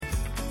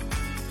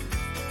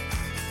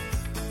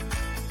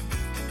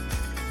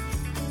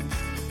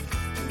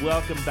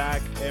Welcome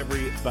back,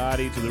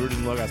 everybody, to the Rooted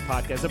in Logos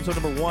podcast,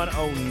 episode number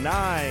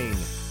 109.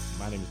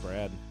 My name is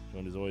Brad,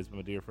 joined as always by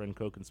my dear friend,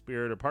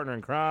 co-conspirator, partner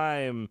in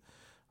crime,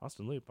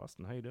 Austin Loop.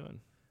 Austin, how you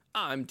doing?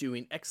 I'm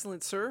doing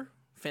excellent, sir.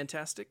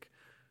 Fantastic.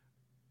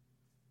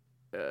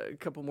 A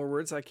couple more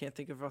words I can't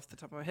think of off the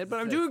top of my head, but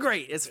I'm doing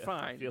great. It's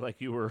fine. I feel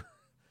like you were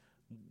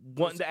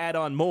wanting to add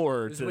on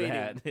more to waiting.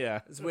 that.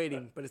 Yeah. I was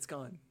waiting, but it's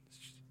gone.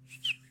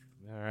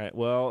 All right.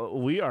 Well,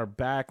 we are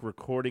back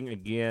recording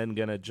again.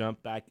 Going to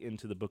jump back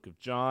into the book of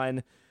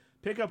John.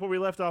 Pick up where we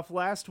left off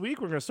last week.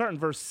 We're going to start in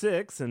verse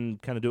 6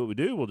 and kind of do what we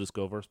do. We'll just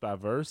go verse by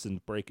verse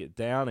and break it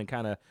down and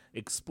kind of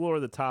explore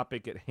the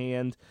topic at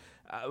hand.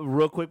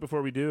 Real quick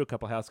before we do, a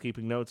couple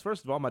housekeeping notes.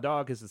 First of all, my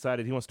dog has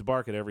decided he wants to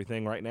bark at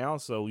everything right now,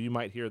 so you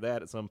might hear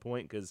that at some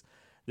point because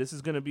this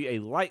is going to be a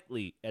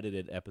lightly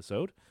edited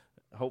episode.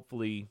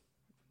 Hopefully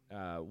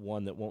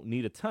one that won't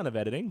need a ton of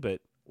editing,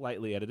 but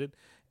lightly edited.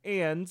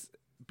 And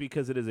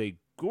because it is a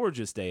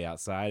gorgeous day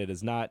outside, it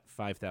is not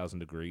 5,000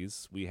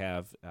 degrees. We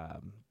have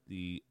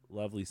the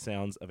lovely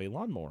sounds of a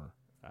lawnmower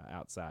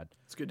outside.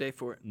 It's a good day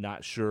for it.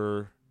 Not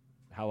sure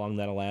how long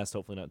that'll last.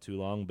 Hopefully not too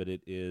long, but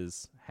it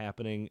is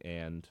happening,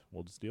 and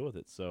we'll just deal with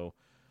it. So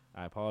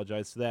I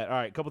apologize for that. All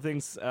right, a couple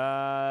things.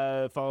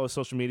 Follow us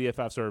social media,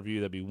 5-star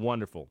review. That'd be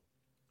wonderful.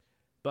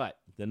 But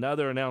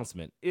another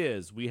announcement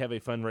is we have a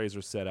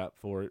fundraiser set up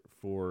for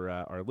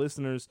our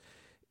listeners.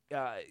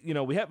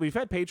 We've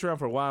had Patreon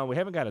for a while. We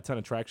haven't got a ton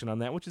of traction on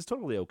that, which is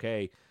totally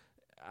okay.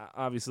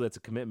 Obviously, that's a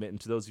commitment, and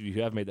to those of you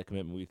who have made that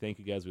commitment, we thank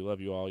you guys. We love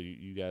you all.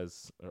 You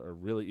guys are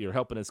you're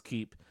helping us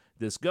keep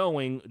this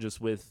going, just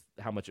with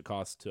how much it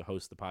costs to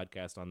host the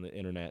podcast on the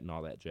internet and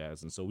all that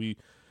jazz. And so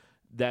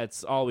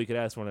that's all we could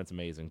ask for, and that's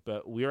amazing.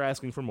 But we are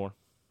asking for more.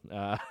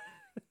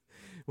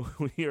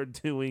 We are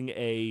doing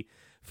a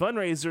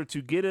fundraiser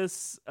to get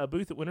us a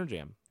booth at Winter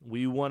Jam.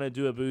 We want to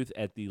do a booth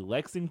at the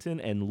Lexington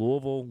and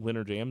Louisville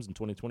Winter Jams in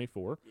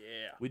 2024. Yeah.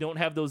 We don't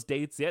have those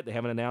dates yet. They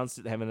haven't announced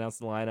it. They haven't announced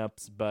the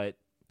lineups, but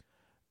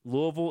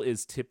Louisville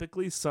is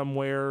typically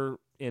somewhere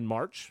in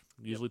March,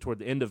 usually toward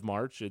the end of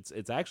March.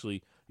 It's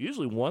actually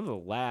usually one of the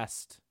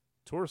last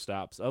tour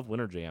stops of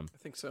Winter Jam. I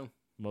think so.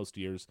 Most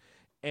years.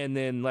 And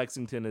then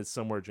Lexington is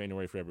somewhere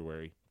January,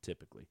 February,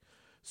 typically.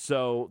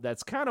 So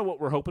that's kind of what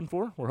we're hoping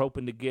for. We're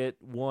hoping to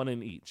get one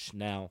in each.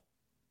 Now,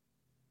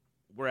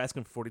 we're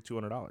asking for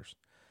 $4,200.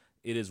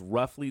 It is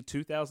roughly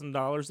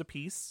 $2,000 a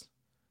piece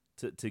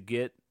to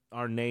get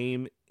our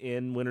name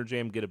in Winter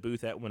Jam, get a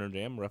booth at Winter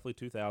Jam, roughly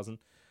 $2,000.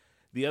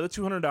 The other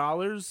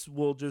 $200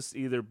 will just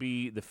either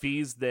be the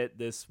fees that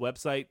this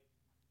website,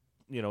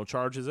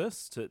 charges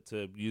us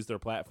to use their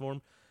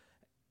platform.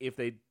 If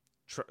they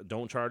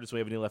don't charge us, we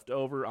have any left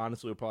over,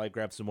 honestly, we'll probably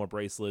grab some more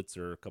bracelets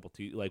or a couple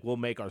we'll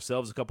make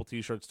ourselves a couple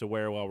T-shirts to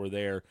wear while we're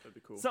there. That'd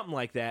be cool. Something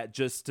like that,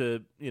 just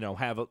to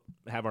have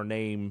our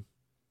name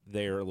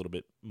there a little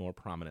bit more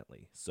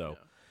prominently. So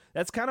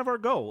that's kind of our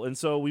goal. And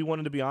so we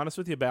wanted to be honest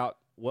with you about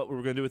what we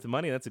were going to do with the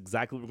money. That's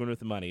exactly what we're going to do with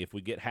the money. If we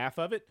get half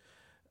of it,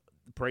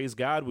 praise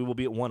God, we will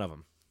be at one of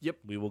them. Yep.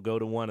 We will go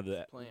to one of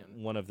the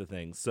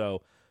things.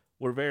 So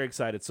we're very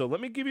excited. So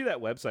let me give you that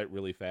website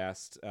really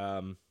fast. Hang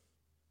on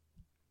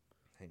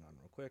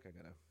real quick. I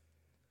got to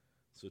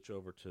switch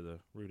over to the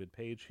Rooted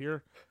page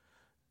here.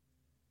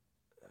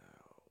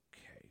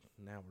 Okay.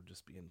 Now we're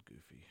just being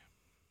goofy.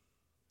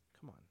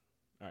 Come on.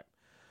 All right.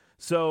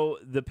 So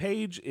the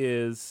page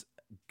is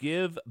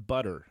Give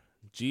Butter,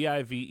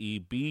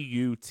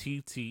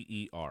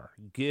 GiveButter,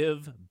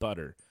 Give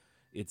Butter.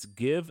 It's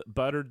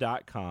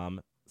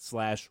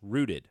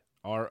givebutter.com/rooted,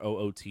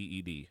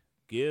 ROOTED,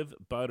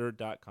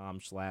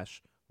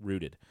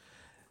 givebutter.com/rooted.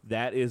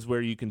 That is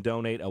where you can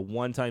donate a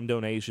one-time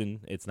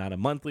donation. It's not a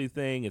monthly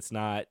thing. It's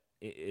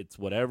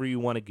whatever you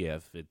want to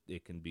give.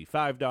 It can be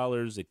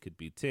 $5, it could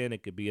be $10,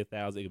 it could be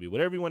 $1,000, it could be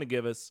whatever you want to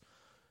give us.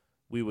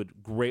 We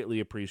would greatly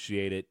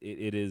appreciate it.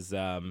 It is,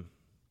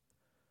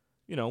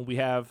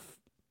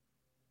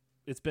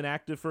 it's been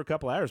active for a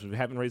couple hours. We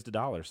haven't raised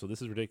 $1, so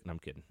this is ridiculous. I'm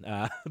kidding.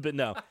 But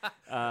no,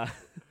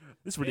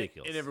 this is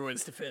ridiculous. In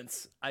everyone's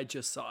defense, I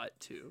just saw it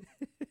too,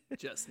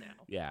 just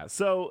now. Yeah.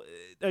 So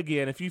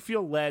again, if you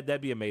feel led,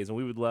 that'd be amazing.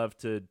 We would love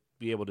to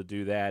be able to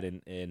do that.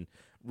 And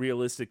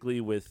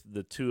realistically, with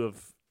the two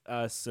of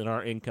us and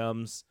our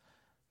incomes,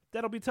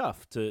 that'll be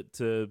tough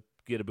to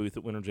get a booth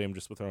at Winter Jam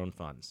just with our own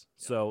funds.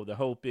 Yep. So the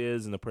hope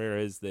is and the prayer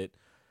is that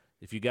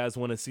if you guys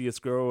want to see us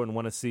grow and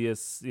want to see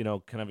us,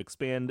 kind of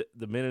expand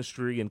the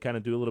ministry and kind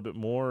of do a little bit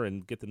more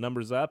and get the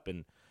numbers up,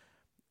 and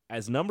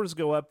as numbers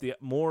go up, the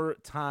more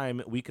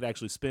time we could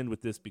actually spend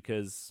with this,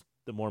 because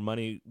the more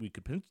money we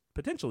could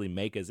potentially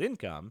make as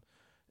income,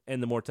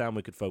 and the more time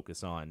we could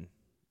focus on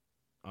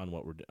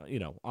what we're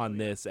doing, on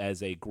this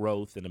as a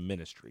growth and a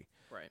ministry,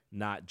 right?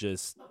 Not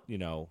just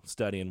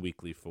studying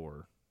weekly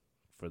for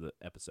the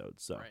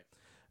episodes. So, right.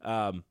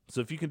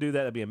 So if you can do that,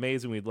 that'd be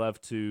amazing. We'd love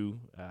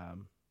to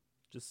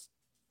just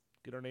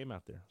get our name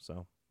out there.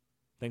 So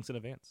thanks in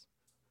advance.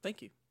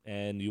 Thank you.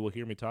 And you will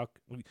hear me talk.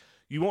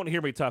 You won't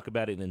hear me talk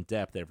about it in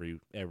depth every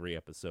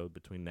episode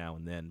between now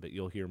and then, but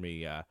you'll hear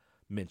me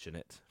mention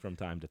it from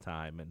time to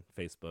time, and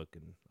Facebook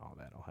and all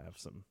that. I'll have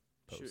some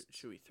posts.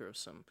 Should we throw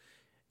some?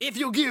 If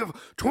you give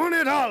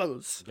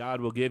 $20,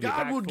 God will give you God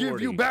back will 40.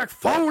 give you back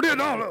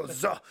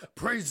 $40.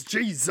 Praise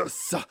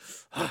Jesus.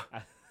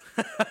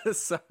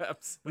 Sorry.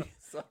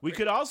 We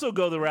could also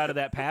go the route of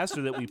that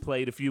pastor that we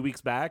played a few weeks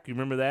back. You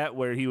remember that,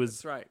 where he was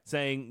That's right.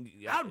 saying,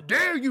 How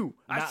dare you?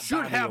 I not should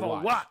buy me have a You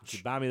watch.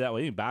 should buy me that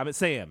one. You can buy them at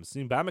Sam's.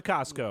 You can buy them at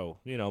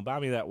Costco. Buy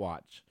me that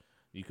watch.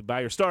 You could buy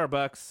your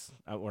Starbucks.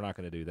 We're not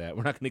going to do that.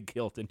 We're not going to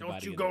guilt anybody.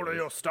 Don't you go to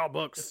your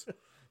Starbucks.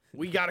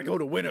 We got to go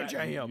to Winter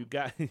Jam. You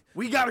got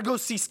We got to go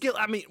see skill.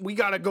 I mean, we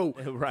got to go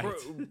Right.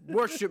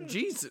 worship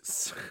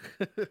Jesus.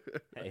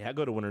 Hey, I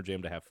go to Winter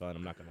Jam to have fun.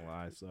 I'm not going to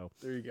lie. So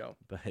There you go.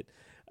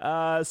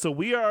 But so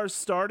we are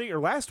starting, or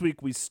last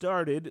week we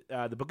started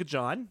the book of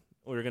John.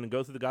 We're going to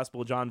go through the Gospel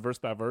of John verse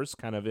by verse,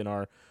 kind of in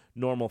our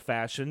normal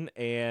fashion,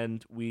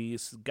 and we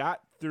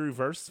got through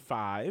verse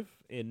 5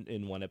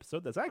 in one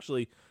episode. That's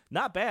actually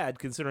not bad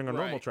considering our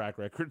normal Right. track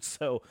record.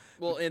 So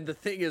Well, and the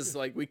thing is,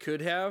 like, we could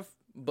have,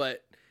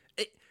 but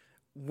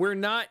we're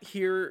not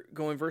here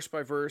going verse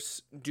by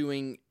verse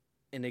doing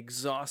an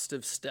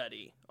exhaustive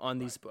study on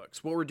these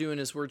books. What we're doing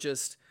is we're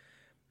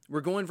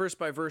going verse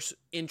by verse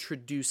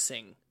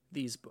introducing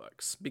these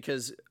books,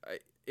 because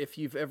if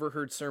you've ever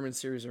heard sermon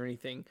series or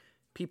anything,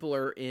 people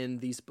are in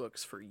these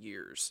books for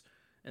years.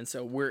 And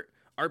so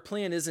our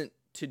plan isn't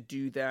to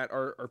do that.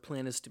 Our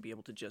plan is to be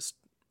able to just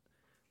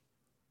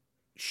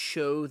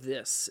show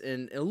this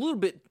in a little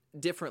bit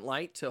different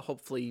light to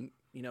hopefully,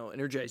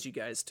 energize you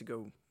guys to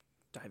go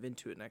dive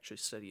into it and actually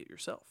study it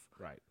yourself.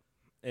 right.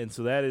 And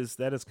so that is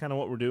kind of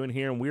what we're doing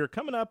here. And we are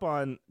coming up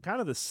on kind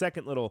of the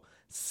second little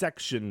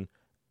section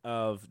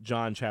of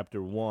John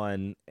chapter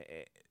 1.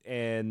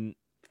 And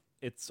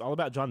it's all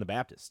about John the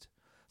Baptist.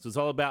 So it's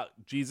all about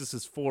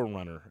Jesus'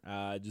 forerunner.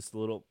 Just a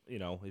little,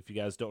 if you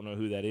guys don't know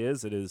who that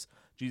is, it is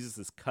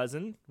Jesus'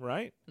 cousin,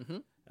 right? Mm-hmm.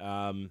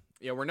 Um,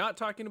 Yeah, we're not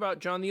talking about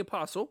John the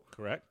Apostle.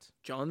 correct.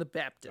 John the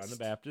Baptist. John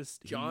the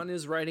Baptist. John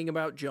is writing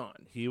about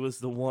John. He was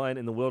the one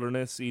in the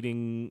wilderness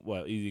eating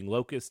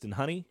locust and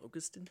honey,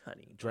 Locust and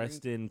honey.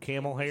 dressed in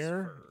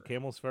fur.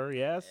 camel's fur,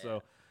 yes. Yeah.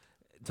 So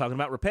talking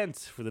about repent,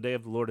 for the day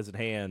of the Lord is at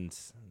hand,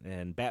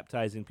 and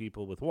baptizing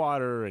people with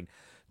water. And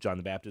John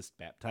the Baptist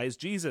baptized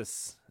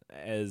Jesus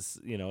as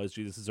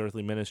Jesus'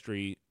 earthly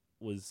ministry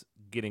was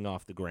getting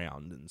off the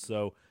ground. And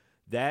so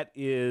that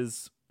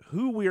is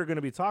who we are going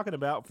to be talking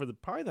about for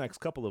probably the next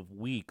couple of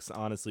weeks,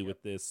 honestly,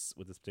 with this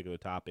particular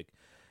topic.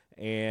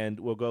 And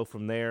we'll go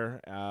from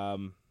there.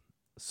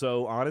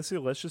 So honestly,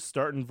 let's just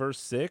start in verse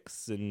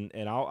 6,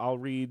 and I'll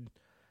read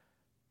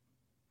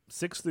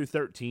 6 through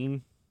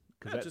 13,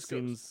 because that just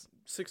seems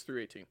 6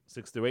 through 18.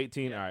 6 through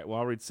 18. Yeah. All right, well,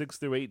 I'll read 6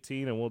 through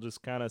 18, and we'll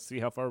just kind of see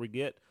how far we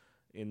get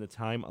in the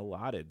time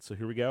allotted. So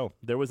here we go.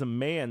 There was a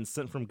man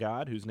sent from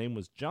God whose name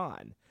was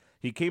John.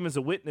 He came as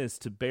a witness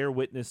to bear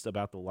witness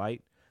about the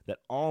light, that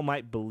all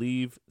might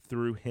believe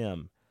through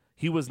him.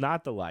 He was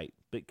not the light,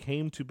 but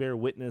came to bear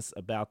witness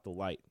about the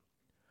light.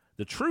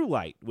 The true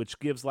light, which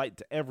gives light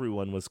to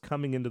everyone, was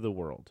coming into the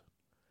world.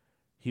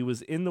 He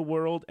was in the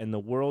world, and the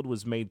world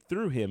was made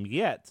through him,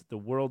 yet the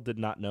world did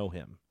not know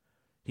him.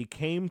 He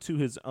came to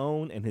his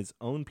own, and his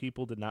own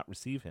people did not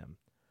receive him.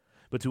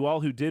 But to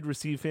all who did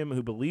receive him,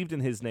 who believed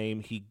in his name,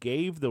 he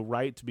gave the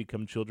right to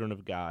become children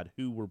of God,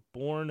 who were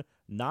born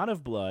not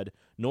of blood,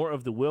 nor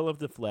of the will of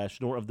the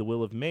flesh, nor of the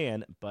will of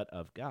man, but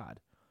of God.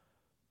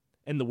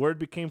 And the Word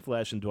became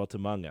flesh and dwelt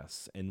among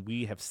us, and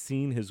we have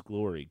seen his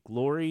glory,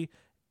 glory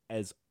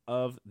as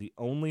of the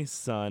only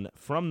Son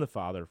from the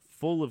Father,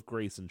 full of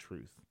grace and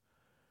truth.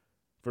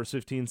 Verse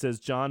 15 says,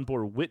 John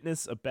bore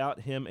witness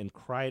about him and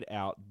cried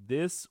out,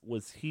 "This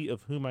was he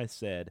of whom I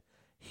said,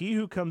 he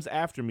who comes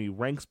after me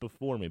ranks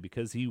before me,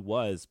 because he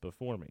was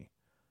before me.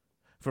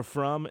 For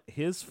from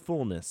his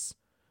fullness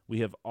we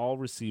have all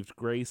received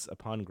grace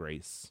upon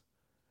grace.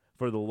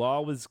 For the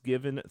law was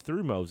given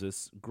through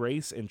Moses,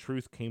 grace and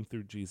truth came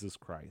through Jesus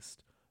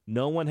Christ.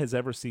 No one has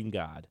ever seen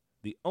God,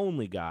 the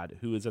only God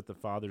who is at the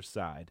Father's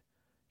side.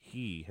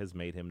 He has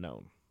made him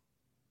known."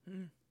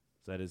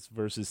 So that is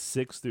verses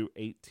 6 through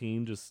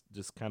 18, just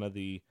kind of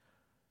the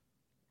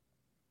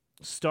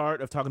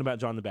start of talking about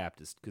John the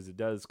Baptist, because it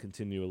does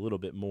continue a little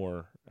bit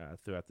more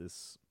throughout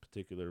this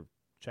particular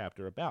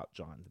chapter about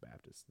John the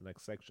Baptist. The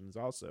next section is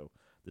also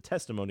the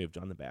testimony of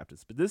John the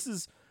Baptist. But this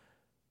is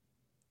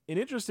an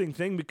interesting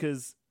thing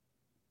because,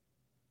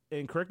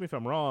 and correct me if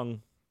I'm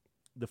wrong,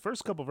 the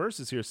first couple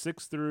verses here,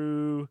 6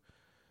 through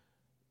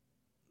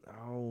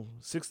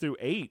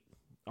 8,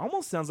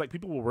 almost sounds like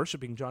people were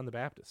worshiping John the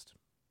Baptist.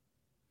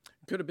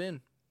 Could have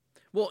been.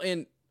 Well,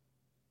 and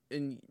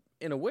in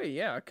a way,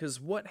 yeah, because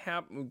what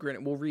happened,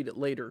 granted, we'll read it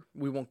later.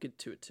 We won't get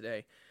to it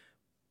today.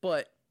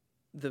 But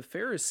the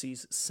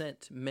Pharisees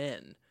sent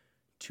men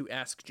to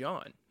ask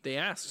John. They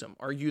asked him,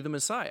 "Are you the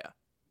Messiah?"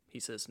 He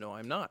says, "No,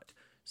 I'm not."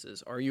 He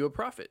says, "Are you a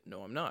prophet?"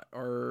 "No, I'm not."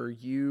 "Are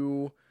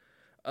you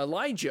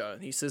Elijah?"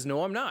 He says,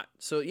 "No, I'm not."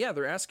 So, yeah,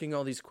 they're asking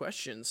all these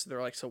questions.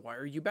 They're like, "So why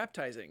are you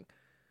baptizing?"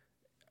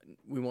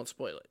 We won't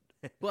spoil it.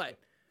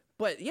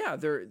 But yeah,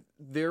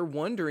 they're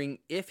wondering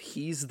if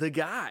he's the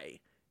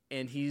guy.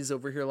 And he's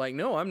over here like,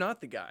 "No, I'm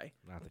not the guy."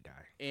 Not the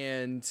guy.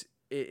 And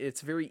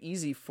it's very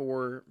easy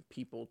for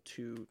people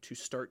to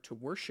start to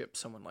worship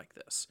someone like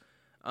this.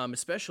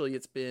 Especially,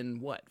 it's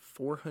been what,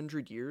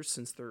 400 years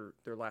since their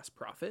last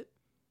prophet.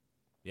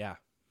 Yeah.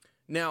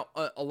 Now,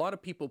 a lot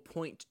of people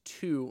point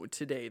to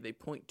today. They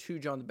point to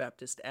John the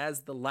Baptist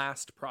as the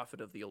last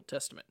prophet of the Old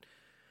Testament.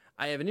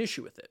 I have an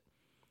issue with it.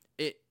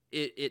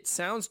 It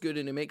sounds good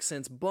and it makes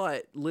sense,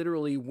 but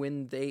literally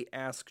when they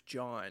ask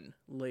John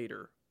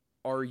later,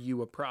 "Are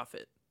you a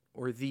prophet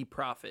or the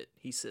prophet?"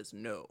 he says,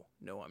 "No,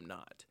 I'm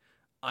not.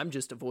 I'm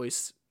just a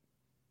voice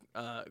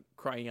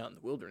crying out in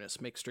the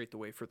wilderness, make straight the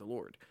way for the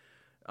Lord."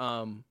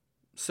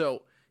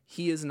 So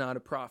he is not a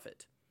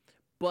prophet,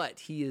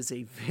 but he is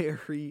a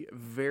very,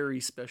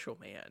 very special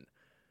man.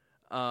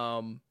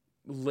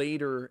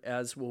 Later,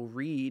 as we'll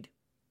read,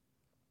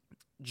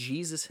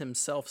 Jesus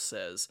himself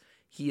says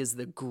he is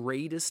the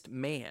greatest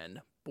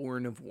man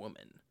born of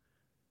woman.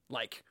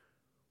 Like,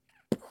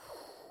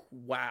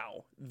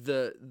 wow.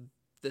 The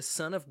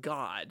Son of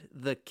God,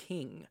 the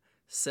King,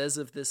 says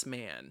of this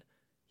man,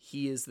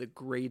 he is the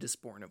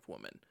greatest born of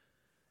woman.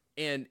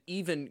 And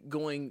even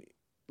going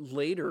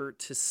later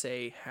to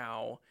say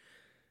how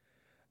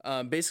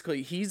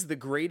basically he's the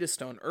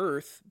greatest on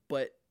earth,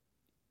 but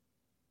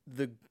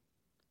the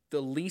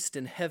least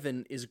in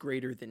heaven is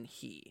greater than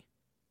he.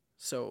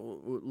 So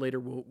later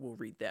we'll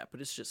read that,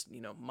 but it's just,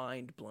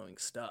 mind-blowing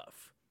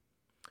stuff.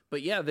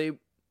 But yeah,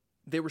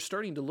 they were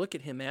starting to look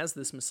at him as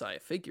this Messiah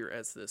figure,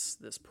 as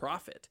this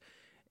prophet.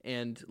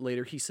 And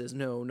later he says,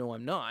 "No,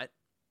 I'm not."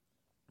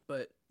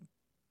 But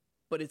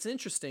it's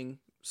interesting.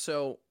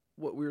 So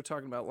what we were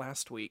talking about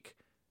last week,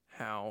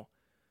 how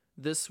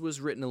this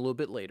was written a little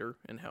bit later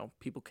and how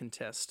people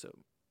contest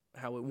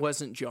how it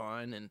wasn't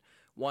John and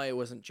why it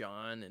wasn't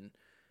John, and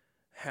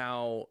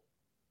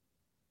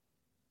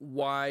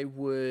why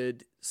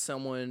would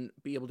someone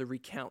be able to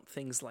recount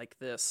things like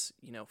this,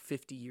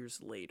 50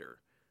 years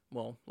later?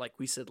 Well, like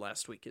we said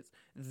last week,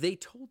 they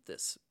told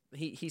this.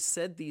 He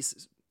said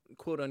these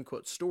quote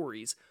unquote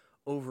stories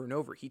over and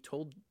over. He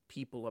told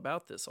people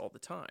about this all the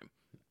time.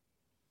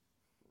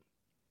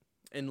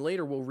 And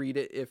later we'll read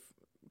it,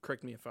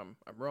 correct me if I'm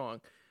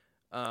wrong.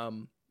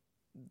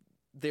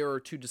 There are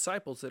two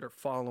disciples that are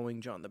following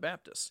John the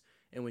Baptist.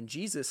 And when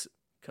Jesus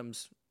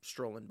comes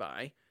strolling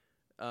by,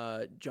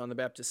 John the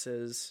Baptist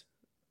says,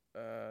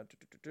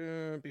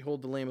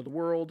 "Behold the Lamb of the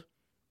world."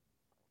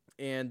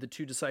 And the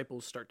two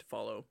disciples start to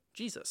follow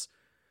Jesus.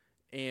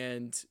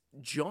 And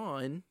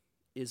John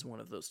is one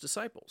of those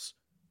disciples.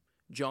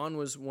 John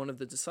was one of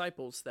the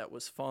disciples that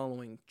was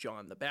following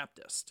John the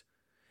Baptist.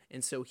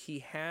 And so he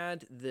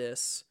had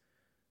this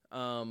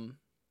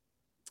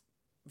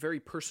very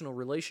personal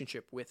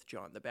relationship with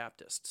John the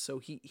Baptist. So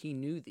he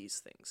knew these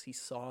things. He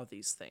saw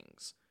these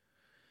things.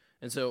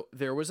 And so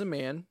there was a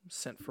man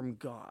sent from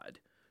God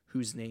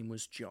whose name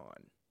was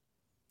John.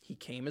 He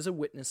came as a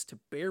witness to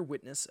bear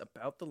witness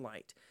about the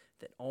light,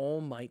 that all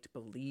might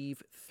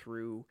believe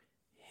through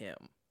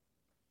him.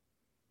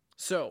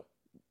 So,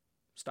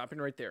 stopping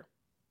right there.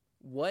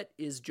 What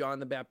is John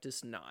the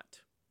Baptist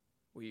not?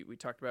 We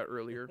talked about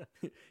earlier.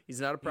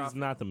 He's not a prophet. He's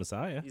not the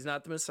Messiah. He's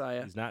not the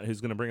Messiah. He's not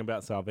who's going to bring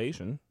about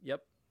salvation.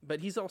 Yep. But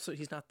he's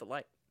not the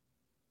light.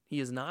 He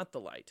is not the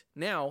light.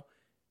 Now,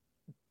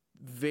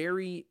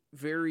 very,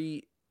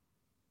 very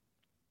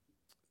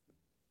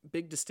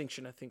big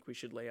distinction I think we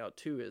should lay out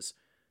too is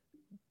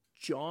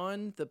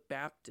John the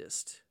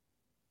Baptist,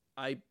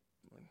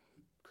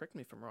 correct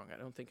me if I'm wrong, I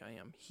don't think I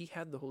am. He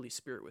had the Holy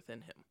Spirit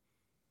within him.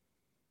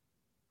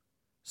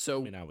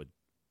 So I would.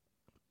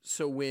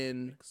 So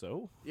when think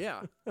so.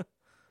 Yeah.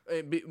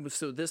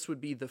 So this would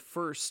be the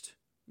first,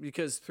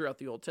 because throughout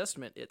the Old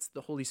Testament, it's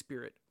the Holy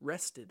Spirit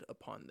rested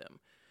upon them.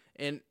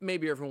 And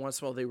maybe every once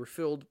in a while they were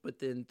filled, but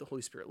then the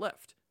Holy Spirit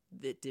left.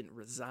 It didn't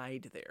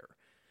reside there.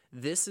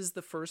 This is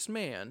the first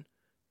man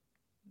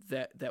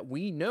that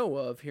we know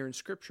of here in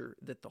Scripture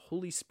that the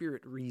Holy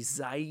Spirit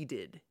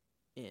resided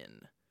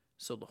in.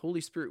 So the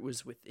Holy Spirit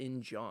was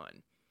within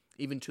John,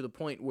 even to the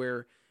point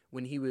where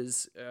when he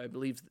was, I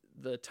believe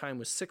the time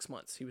was 6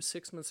 months. He was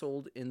 6 months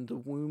old in the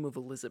womb of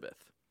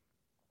Elizabeth.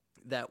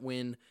 That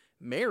when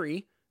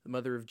Mary, the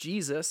mother of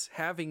Jesus,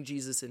 having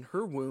Jesus in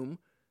her womb,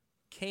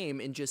 came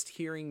and just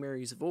hearing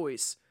Mary's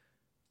voice,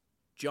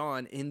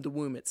 John in the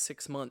womb at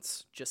 6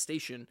 months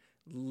gestation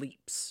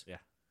leaps. Yeah.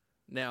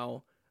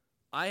 Now,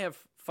 I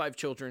have 5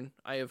 children.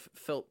 I have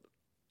felt,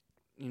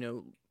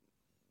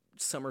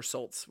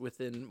 somersaults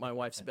within my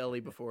wife's belly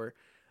before.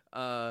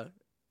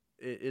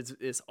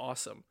 It's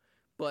awesome.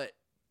 But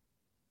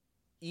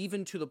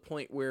even to the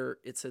point where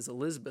it says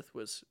Elizabeth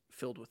was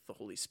filled with the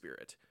Holy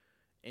Spirit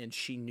and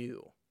she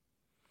knew.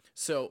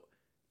 So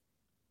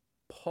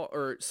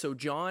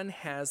John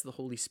has the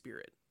Holy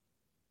Spirit.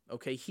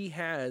 Okay, he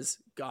has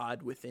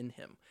God within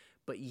him,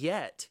 but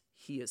yet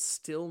he is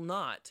still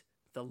not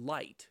the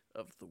light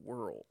of the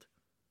world.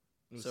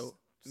 So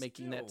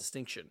making that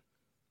distinction.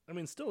 I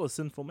mean, still a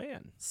sinful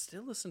man.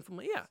 Still a sinful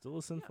man, yeah. Still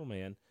a sinful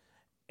man.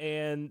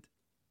 And,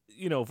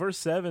 verse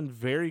 7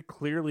 very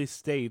clearly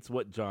states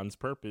what John's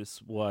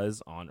purpose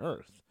was on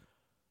earth.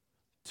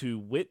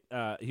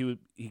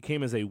 he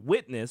came as a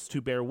witness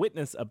to bear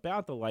witness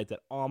about the light, that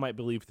all might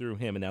believe through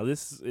him. And now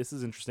this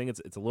is interesting. It's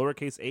a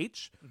lowercase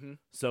h,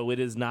 so it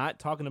is not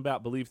talking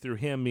about believe through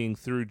him being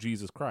through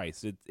Jesus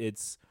Christ.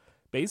 It's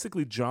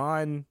basically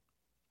John.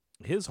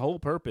 His whole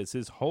purpose,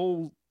 his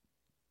whole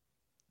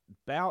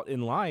bout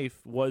in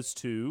life, was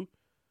to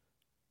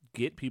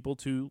get people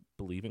to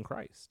believe in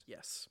Christ.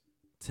 Yes.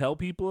 Tell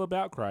people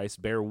about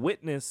Christ, bear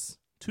witness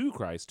to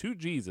Christ, to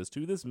Jesus,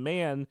 to this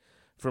man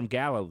from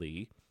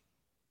Galilee,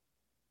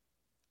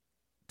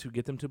 to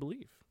get them to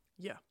believe.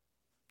 Yeah.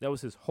 That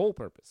was his whole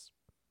purpose.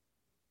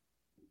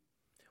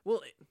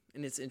 Well,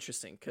 and it's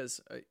interesting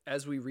because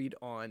as we read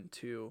on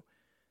to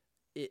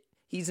it,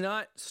 he's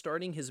not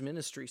starting his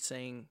ministry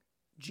saying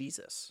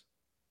Jesus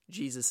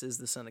is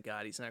the Son of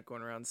God. He's not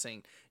going around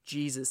saying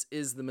Jesus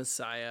is the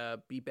Messiah,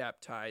 be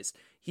baptized.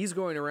 He's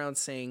going around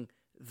saying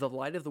the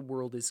light of the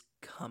world is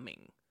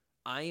coming.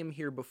 I am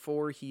here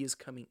before, he is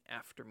coming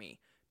after me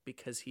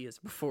because he is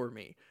before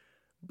me.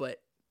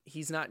 But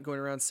he's not going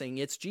around saying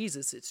it's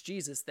Jesus,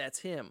 that's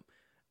him,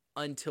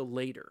 until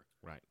later.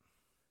 Right.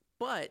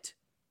 But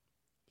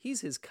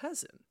he's his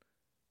cousin.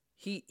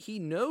 He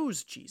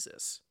knows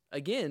Jesus.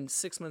 Again,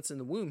 6 months in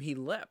the womb, he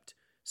leapt.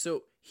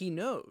 So he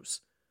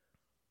knows.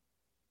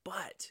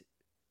 But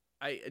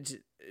it's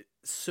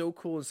so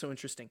cool and so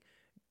interesting.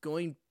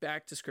 Going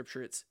back to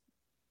Scripture, it's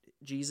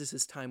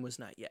Jesus' time was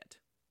not yet.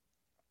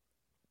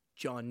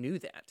 John knew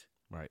that.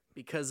 Right.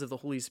 Because of the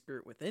Holy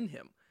Spirit within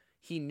him.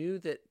 He knew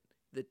that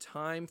the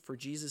time for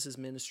Jesus'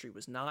 ministry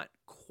was not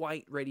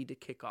quite ready to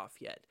kick off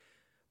yet.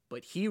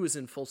 But he was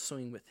in full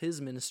swing with his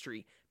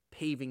ministry,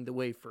 paving the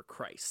way for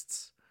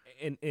Christ's.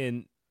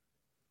 And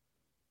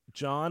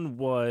John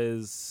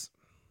was,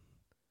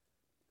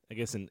 I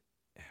guess, an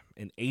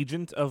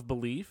agent of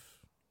belief,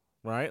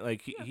 right?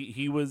 Like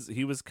he was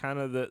kind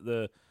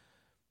of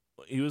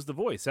he was the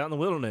voice out in the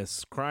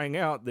wilderness crying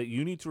out that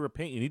you need to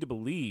repent, you need to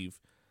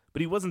believe, but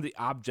he wasn't the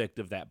object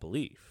of that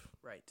belief.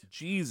 Right.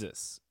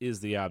 Jesus is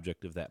the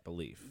object of that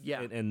belief.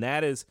 Yeah. And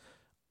that is,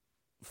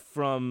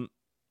 from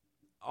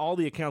all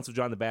the accounts of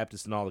John the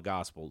Baptist in all the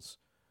Gospels,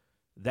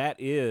 that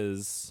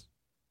is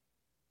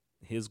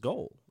his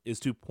goal, is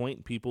to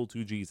point people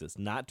to Jesus,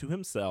 not to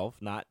himself,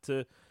 not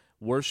to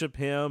worship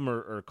him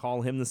or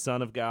call him the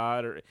Son of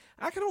God. Or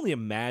I can only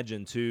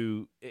imagine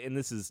too, and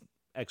this is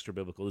extra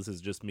biblical, this is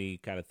just me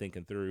kind of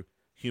thinking through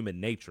human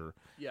nature.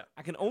 Yeah.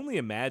 I can only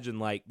imagine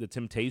like the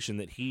temptation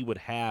that he would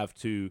have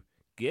to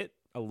get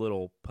a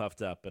little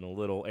puffed up and a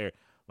little air,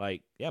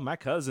 like, yeah, my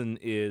cousin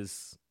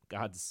is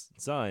God's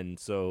son,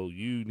 so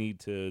you need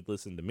to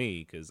listen to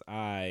me because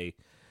I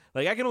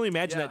can only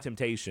imagine that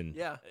temptation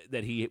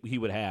that he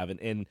would have,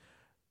 and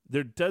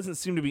there doesn't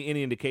seem to be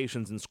any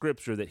indications in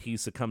Scripture that he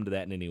succumbed to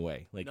that in any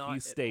way. Like, he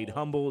stayed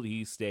humble,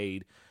 he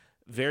stayed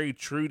very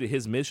true to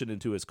his mission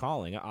and to his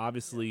calling.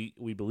 Obviously,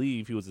 we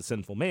believe he was a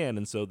sinful man,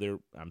 and so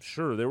I'm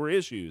sure there were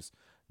issues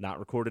not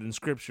recorded in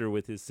Scripture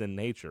with his sin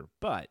nature,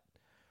 but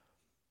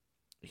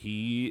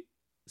he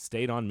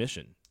stayed on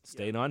mission,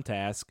 stayed on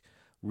task,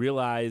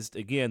 realized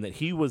again that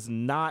he was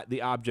not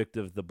the object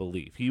of the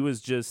belief. He was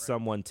just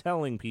someone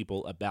telling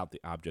people about the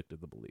object of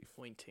the belief.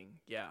 Pointing,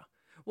 yeah.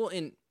 Well,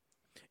 and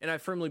I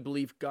firmly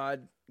believe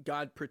God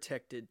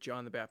protected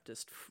John the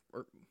Baptist.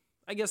 Or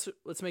I guess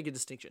let's make a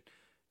distinction.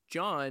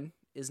 John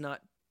is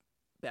not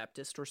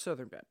Baptist or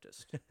Southern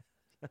Baptist.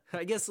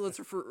 I guess let's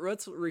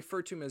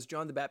refer to him as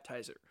John the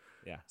Baptizer.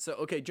 Yeah. So,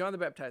 okay, John the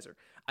Baptizer.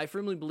 I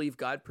firmly believe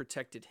God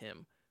protected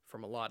him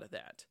from a lot of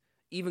that.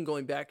 Even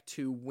going back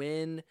to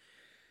when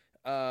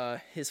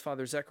his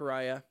father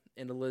Zechariah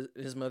and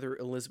his mother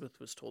Elizabeth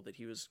was told that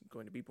he was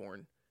going to be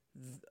born,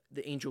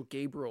 the angel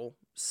Gabriel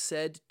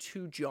said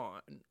to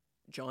John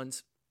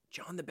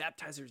the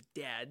Baptizer's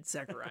dad,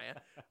 Zechariah,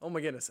 oh my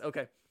goodness,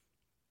 okay,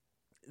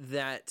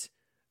 that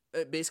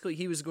basically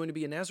he was going to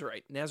be a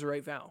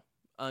Nazirite vow.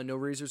 No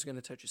razor's going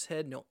to touch his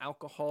head, no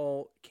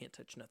alcohol, can't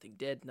touch nothing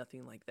dead,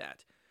 nothing like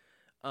that.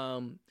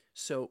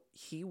 So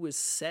he was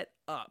set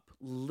up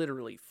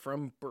literally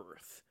from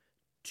birth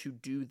to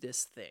do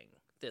this thing,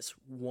 this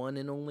one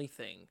and only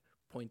thing,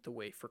 point the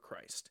way for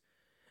Christ.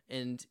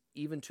 And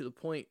even to the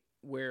point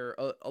where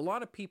a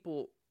lot of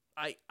people,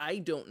 I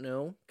don't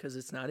know, because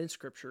it's not in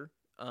Scripture,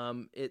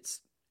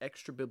 it's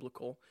extra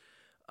biblical,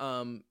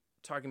 talking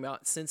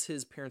about since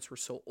his parents were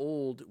so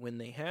old when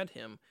they had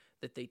him,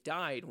 that they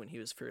died when he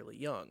was fairly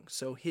young.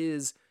 So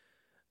his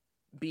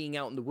being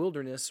out in the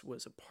wilderness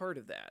was a part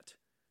of that.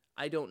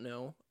 I don't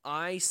know.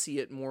 I see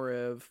it more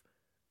of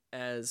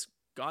as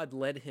God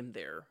led him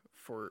there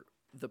for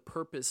the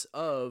purpose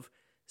of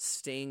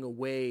staying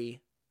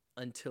away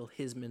until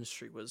his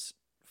ministry was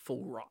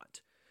full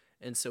wrought.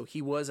 And so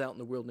he was out in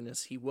the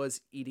wilderness. He was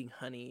eating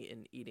honey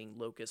and eating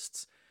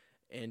locusts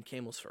and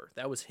camel's fur.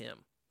 That was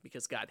him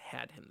because God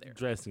had him there.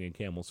 Dressing in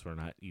camel's fur,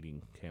 not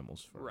eating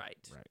camel's fur. Right.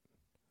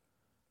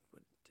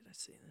 What did I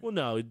say that? Well,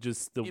 no,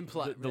 just the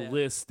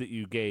list that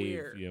you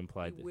gave, you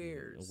implied that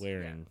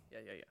wearing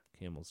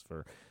camel's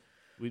fur.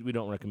 We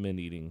don't recommend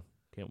eating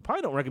camel.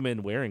 Probably don't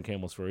recommend wearing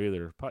camel's fur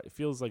either. It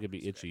feels like it'd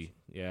be itchy.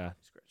 Yeah.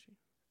 Scratchy.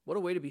 What a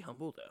way to be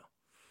humble, though.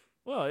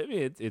 Well, I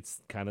mean,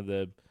 it's kind of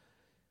the.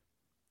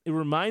 It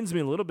reminds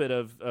me a little bit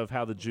of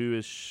how the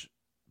Jewish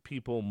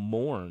people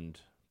mourned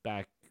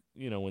back,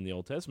 in the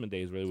Old Testament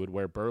days, where they would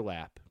wear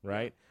burlap,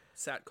 right?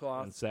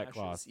 Sackcloth, And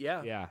sackcloth. ashes.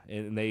 Yeah. Yeah,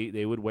 and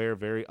they would wear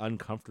very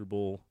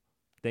uncomfortable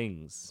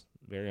things,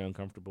 very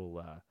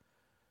uncomfortable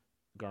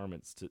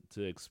garments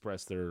to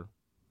express their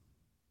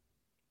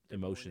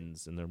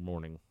emotions and their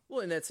mourning.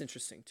 Well, and that's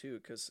interesting too,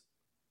 because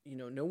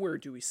nowhere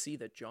do we see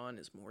that John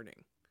is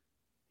mourning.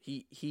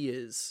 He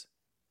is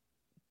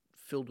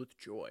filled with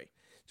joy.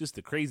 Just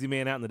a crazy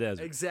man out in the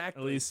desert.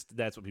 Exactly. At least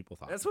that's what people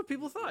thought. That's what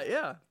people thought,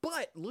 yeah.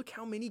 But look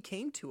how many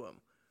came to him.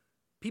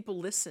 People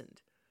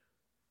listened.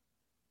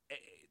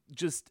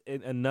 Just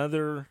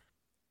another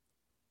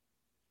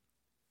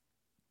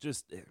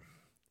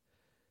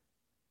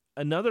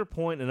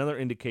point, another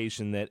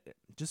indication that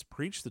just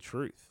preach the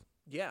truth.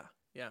 Yeah,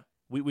 yeah.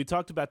 We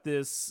talked about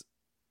this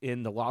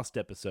in the Lost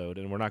episode,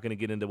 and we're not going to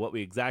get into what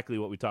we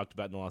talked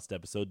about in the Lost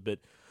episode, but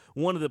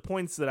one of the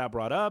points that I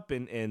brought up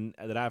and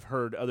that I've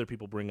heard other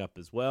people bring up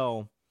as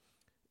well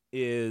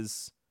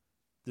is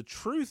the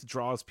truth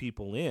draws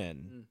people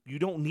in. You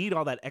don't need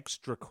all that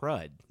extra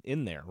crud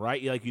in there,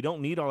 right? Like, you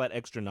don't need all that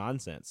extra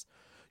nonsense.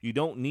 You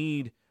don't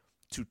need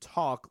to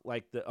talk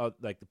like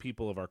the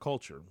people of our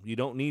culture. You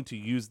don't need to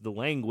use the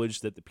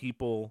language that the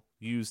people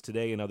use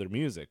today in other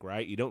music,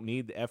 right? You don't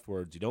need the F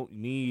words. You don't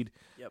need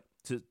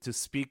to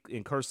speak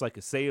and curse like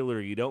a sailor.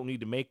 You don't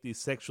need to make these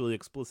sexually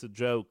explicit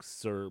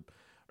jokes or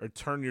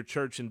turn your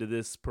church into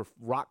this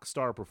rock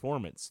star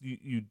performance.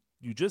 You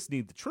just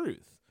need the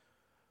truth.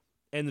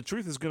 And the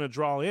truth is going to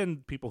draw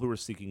in people who are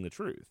seeking the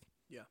truth.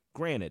 Yeah.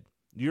 Granted,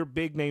 your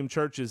big name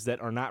churches that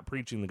are not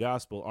preaching the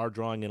gospel are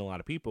drawing in a lot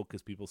of people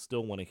because people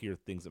still want to hear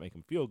things that make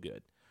them feel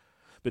good.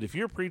 But if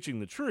you're preaching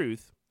the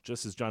truth,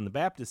 just as John the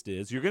Baptist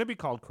is, you're going to be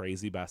called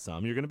crazy by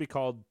some. You're going to be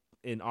called,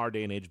 in our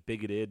day and age,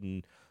 bigoted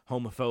and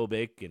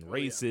homophobic and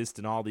racist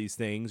and all these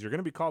things. You're going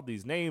to be called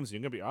these names. And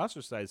you're going to be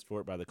ostracized for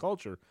it by the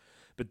culture.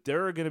 But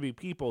there are going to be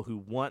people who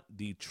want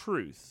the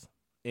truth.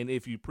 And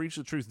if you preach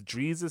the truth,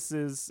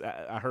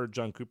 I heard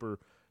John Cooper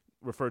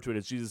refer to it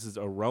as Jesus'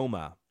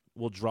 aroma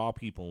will draw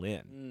people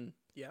in.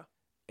 Yeah.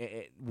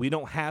 We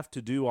don't have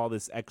to do all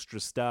this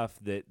extra stuff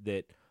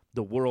that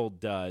the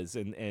world does.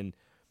 And I'm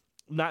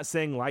not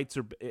saying lights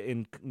are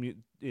in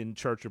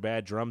church are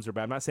bad, drums are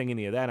bad. I'm not saying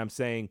any of that. I'm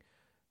saying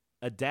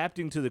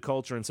adapting to the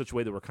culture in such a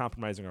way that we're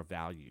compromising our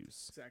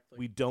values. Exactly.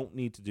 We don't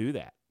need to do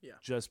that. Yeah.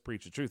 Just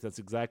preach the truth. That's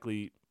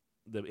exactly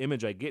the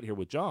image I get here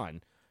with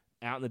John.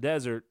 Out in the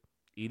desert,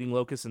 eating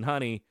locusts and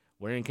honey,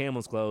 wearing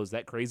camel's clothes,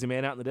 that crazy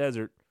man out in the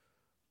desert.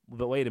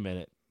 But wait a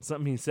minute.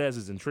 Something he says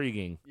is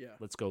intriguing. Yeah.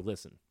 Let's go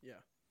listen. Yeah.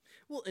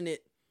 Well, and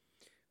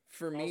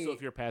for me... Also,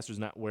 if your pastor's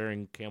not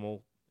wearing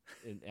camel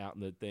out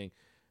in the thing,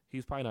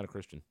 he's probably not a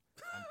Christian.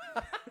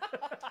 I'm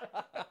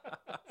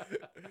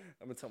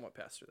going to tell my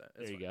pastor that.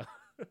 There you go.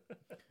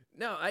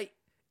 No,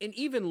 and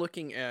even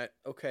looking at,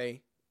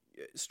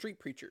 street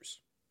preachers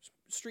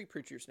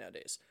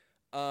nowadays,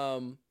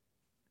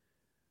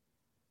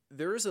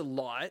 there is a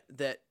lot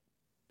that,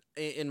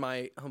 in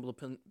my humble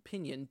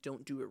opinion,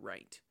 don't do it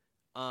right.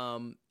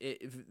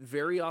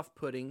 Very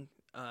off-putting.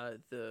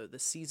 The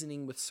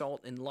seasoning with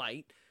salt and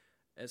light,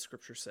 as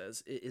Scripture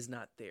says, is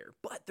not there.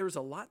 But there's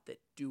a lot that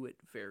do it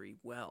very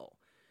well.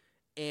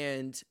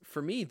 And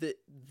for me,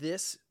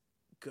 this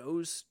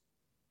goes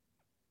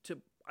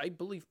to, I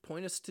believe,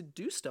 point us to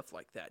do stuff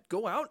like that.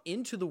 Go out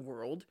into the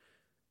world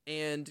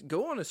and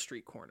go on a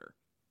street corner.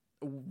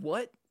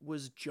 What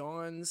was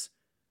John's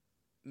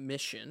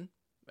mission?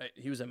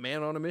 He was a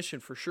man on a mission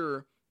for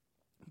sure.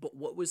 But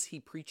what was he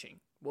preaching?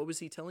 What was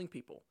he telling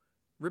people?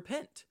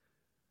 Repent.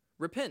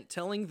 Repent,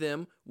 telling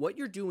them what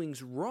you're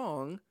doing's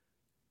wrong.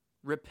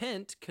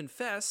 Repent,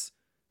 confess,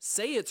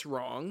 say it's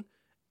wrong,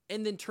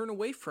 and then turn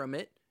away from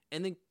it,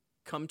 and then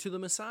come to the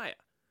Messiah.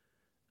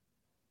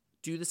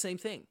 Do the same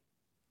thing.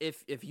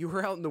 If you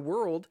were out in the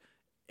world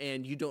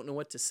and you don't know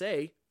what to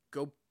say,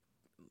 go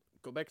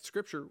back to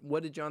Scripture.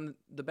 What did John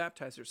the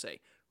Baptizer say?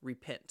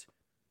 Repent.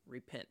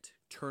 Repent.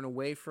 Turn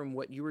away from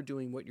what you were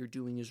doing. What you're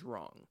doing is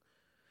wrong.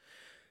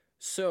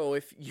 So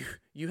if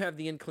you have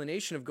the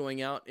inclination of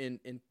going out and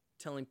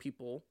telling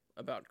people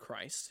about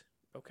Christ,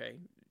 okay,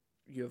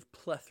 you have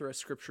plethora of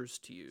scriptures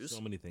to use. So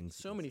many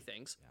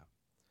things. Yeah.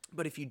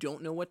 But if you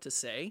don't know what to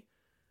say,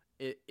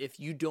 if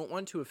you don't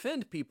want to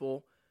offend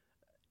people,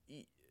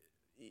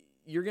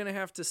 you're going to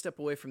have to step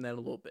away from that a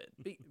little bit.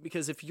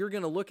 Because if you're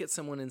going to look at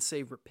someone and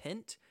say,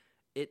 repent,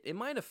 it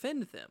might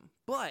offend them.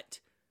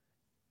 But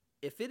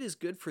if it is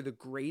good for the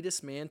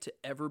greatest man to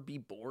ever be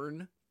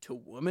born to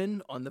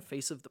woman on the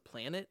face of the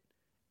planet,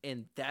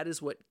 and that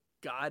is what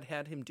God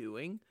had him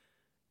doing,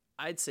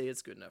 I'd say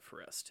it's good enough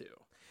for us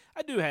too.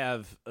 I do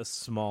have a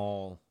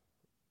small,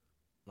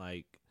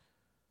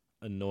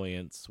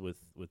 annoyance with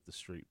the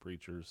street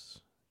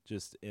preachers,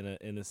 just in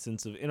a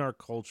sense of, in our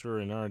culture,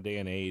 in our day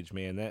and age,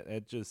 man,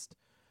 that just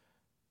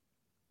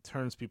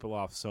turns people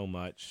off so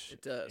much.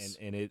 It does.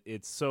 And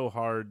it's so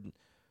hard.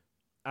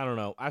 I don't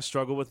know. I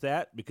struggle with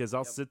that because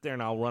I'll Yep. sit there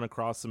and I'll run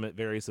across them at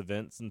various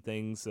events and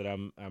things that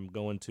I'm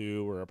going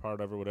to or a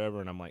part of or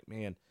whatever, and I'm like,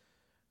 man,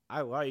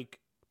 I like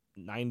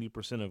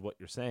 90% of what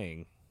you're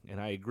saying, and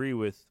I agree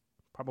with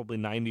probably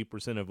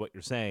 90% of what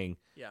you're saying.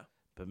 Yeah.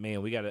 But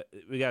man, we gotta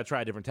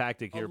try a different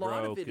tactic here, a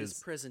lot bro. of it is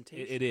 'Cause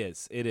presentation. it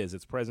is.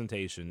 It's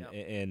presentation, Yep.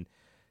 and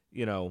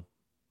you know,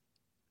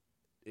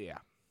 yeah.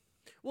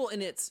 Well,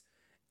 and it's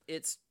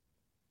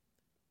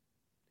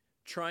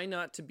try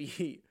not to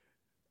be.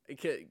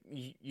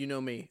 You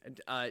know me.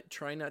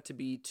 Try not to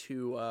be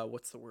too.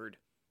 What's the word?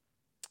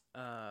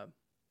 Not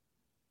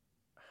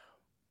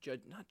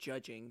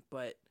judging,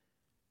 but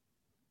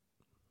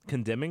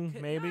Condemning,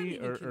 not maybe,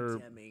 even or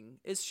condemning.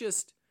 It's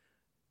just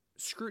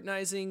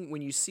scrutinizing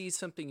when you see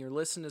something, you're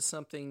listening to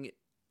something,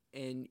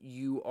 and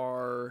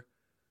your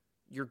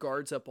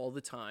guard's up all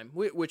the time,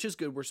 which is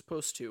good. We're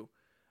supposed to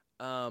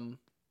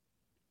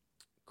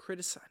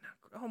criticize.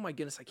 Oh my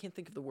goodness, I can't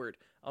think of the word.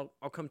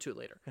 I'll come to it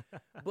later.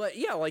 But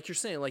yeah, like you're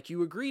saying, like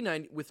you agree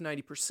with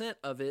 90%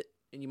 of it,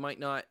 and you might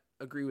not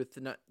agree with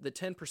the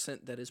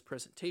 10% that is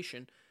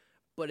presentation.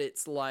 But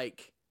it's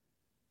like,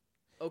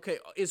 okay,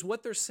 is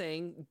what they're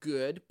saying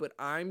good? But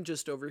I'm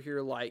just over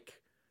here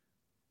like,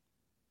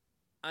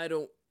 I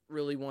don't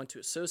really want to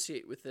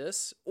associate with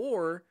this.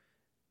 Or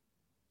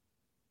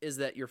is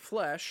that your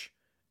flesh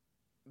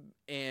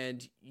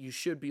and you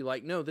should be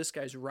like, no, this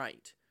guy's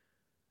right.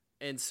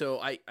 And so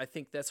I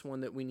think that's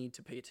one that we need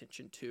to pay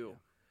attention to.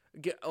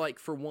 Like,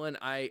 for one,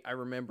 I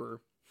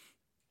remember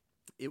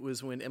it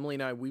was when Emily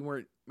and we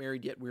weren't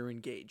married yet, we were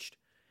engaged.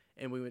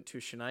 And we went to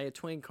a Shania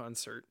Twain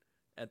concert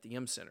at the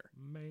M Center.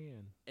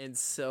 man, And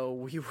so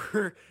we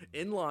were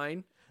in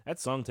line. that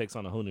song takes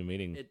on a whole new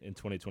meaning in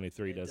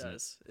 2023, doesn't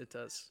it? It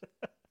does.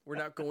 We're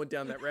not going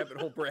down that rabbit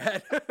hole,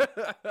 Brad.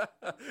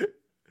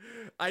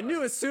 I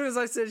knew as soon as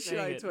I said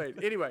Shania Twain.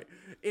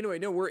 Anyway,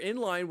 no, we're in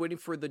line waiting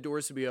for the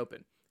doors to be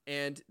open.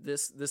 And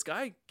this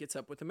guy gets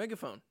up with a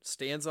megaphone,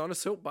 stands on a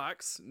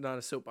soapbox, not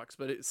a soapbox,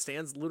 but it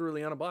stands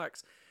literally on a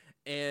box.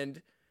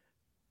 And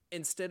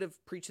instead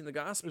of preaching the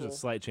gospel, There's a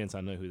slight chance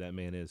I know who that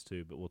man is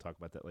too, but we'll talk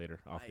about that later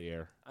off the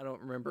air. I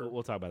don't remember.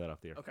 We'll talk about that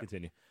off the air. Okay.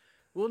 Continue.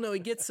 Well, no, he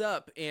gets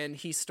up and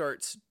he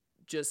starts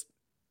just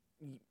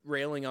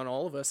railing on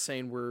all of us,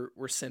 saying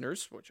we're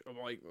sinners, which I'm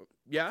like,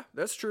 yeah,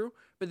 that's true.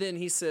 But then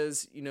he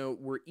says,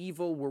 we're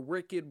evil, we're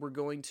wicked, we're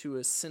going to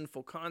a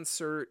sinful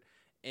concert.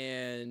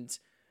 And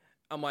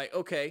I'm like,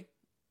 okay,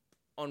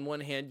 on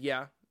one hand,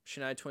 yeah,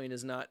 Shania Twain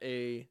is not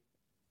a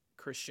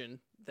Christian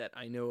that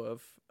I know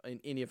of in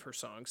any of her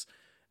songs.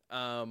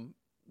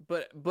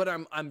 But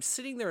I'm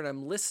sitting there and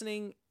I'm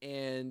listening,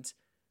 and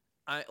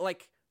I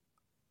like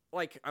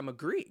I'm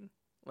agreeing.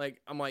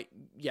 Like, I'm like,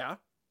 yeah,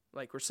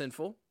 like we're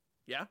sinful.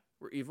 Yeah,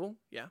 we're evil.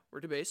 Yeah,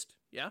 we're debased.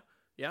 Yeah.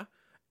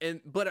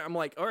 But I'm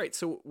like, all right,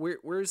 so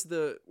where's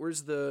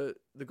the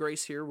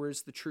grace here?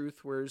 Where's the truth?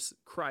 Where's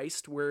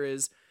Christ?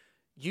 Whereas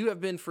you have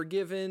been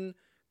forgiven,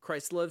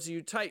 Christ loves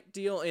you type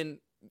deal. And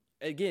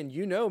again,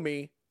 you know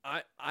me,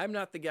 I'm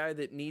not the guy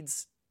that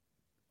needs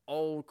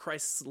all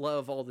Christ's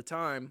love all the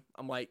time.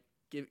 I'm like,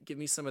 give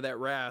me some of that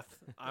wrath.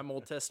 I'm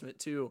Old Testament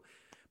too.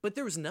 But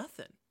there was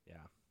nothing. Yeah.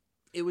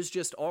 It was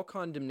just all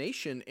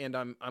condemnation, and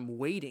I'm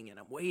waiting and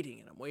I'm waiting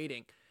and I'm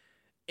waiting.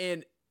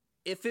 And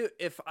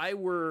if I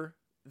were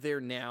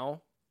there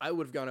now, I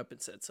would have gone up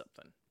and said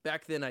something.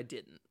 Back then I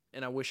didn't,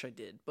 and I wish I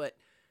did. But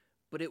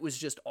it was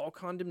just all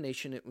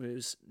condemnation.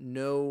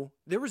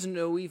 There was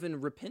no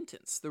even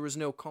repentance. There was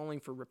no calling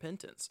for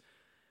repentance.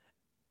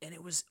 And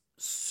it was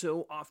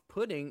so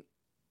off-putting,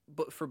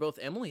 but for both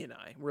Emily and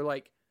I. We're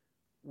like,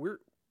 we're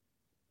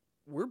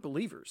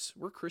believers.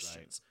 We're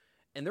Christians.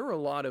 Right. And there were a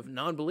lot of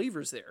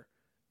non-believers there.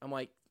 I'm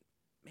like,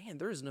 man,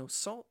 there is no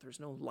salt. There's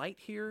no light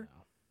here.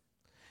 No.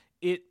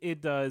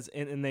 It does,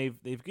 and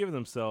they've given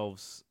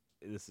themselves.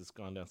 This has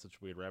gone down such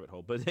a weird rabbit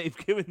hole, but they've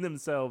given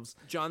themselves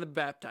John the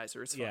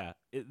Baptizer. It's fine.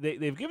 Yeah,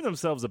 they've given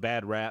themselves a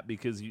bad rap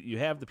because you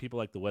have the people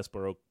like the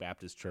Westboro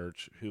Baptist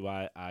Church, who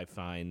I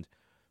find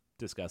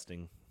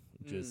disgusting.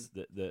 Just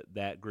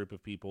that group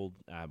of people.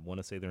 I want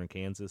to say they're in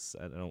Kansas.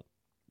 I don't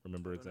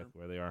remember exactly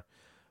where they are,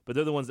 but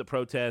they're the ones that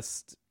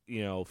protest,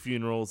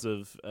 funerals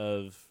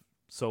of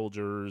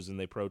soldiers, and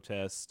they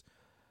protest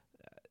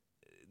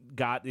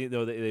God.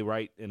 They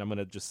write, and I'm going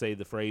to just say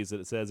the phrase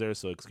that it says there.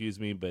 So excuse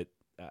me, but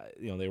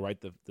they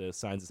write the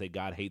signs that say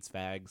God hates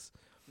fags,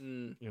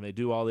 and they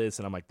do all this,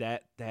 and I'm like,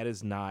 that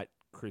is not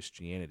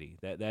Christianity.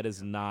 That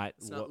is not.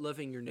 It's not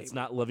loving your neighbor. It's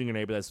not loving your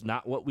neighbor. That's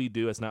not what we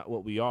do. That's not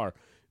what we are.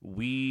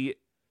 We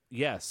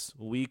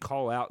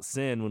call out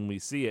sin when we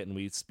see it, and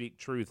we speak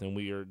truth, and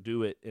we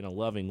do it in a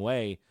loving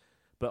way.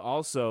 But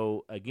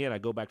also, again, I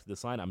go back to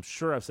this line. I'm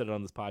sure I've said it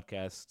on this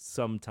podcast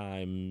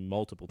sometime,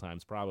 multiple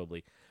times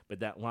probably,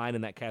 but that line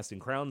in that Casting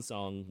Crowns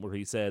song where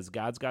he says,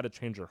 God's got to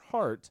change her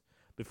heart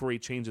before he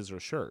changes her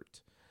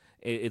shirt.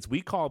 It's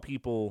we call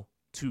people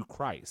to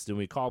Christ, and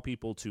we call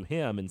people to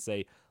him and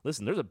say,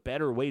 listen, there's a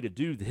better way to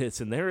do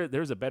this, and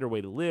there's a better way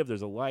to live.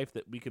 There's a life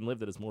that we can live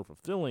that is more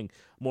fulfilling,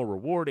 more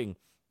rewarding,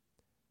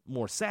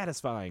 more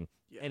satisfying.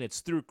 Yeah. And it's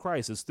through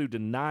Christ. It's through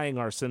denying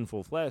our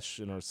sinful flesh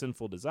and our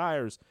sinful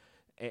desires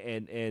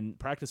and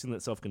practicing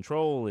that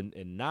self-control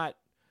and not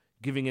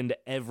giving into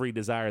every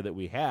desire that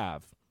we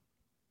have.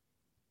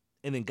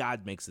 And then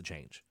God makes the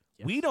change.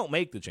 Yes. We don't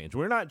make the change.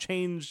 We're not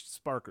change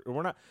sparker.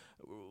 We're not.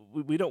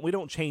 We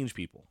don't change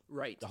people.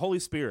 Right. The Holy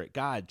Spirit,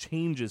 God,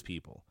 changes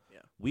people. Yeah.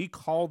 We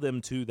call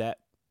them to that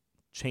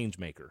change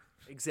maker.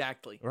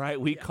 Exactly. Right.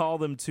 We call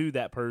them to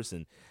that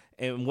person.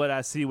 And what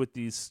I see with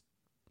these,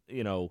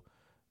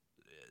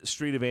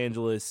 street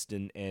evangelists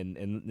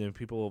and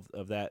people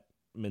of that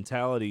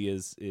mentality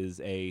is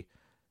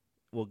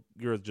well,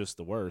 you're just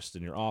the worst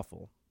and you're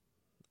awful,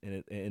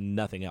 and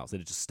nothing else,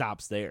 and it just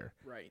stops there.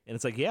 Right. And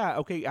it's like, yeah,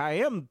 okay,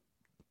 I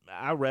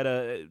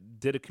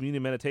did a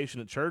communion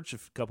meditation at church a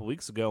couple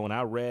weeks ago, and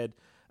I read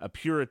a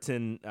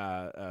Puritan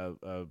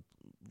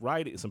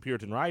some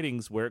Puritan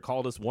writings where it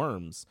called us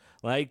worms.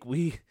 Like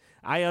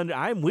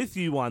I'm with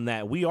you on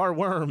that. We are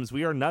worms.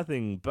 We are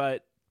nothing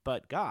but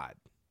God.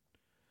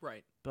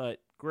 Right. But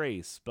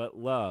grace, but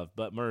love,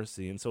 but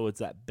mercy. And so it's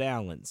that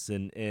balance.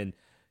 And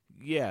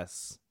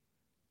yes,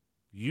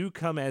 you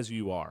come as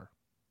you are.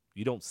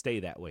 You don't stay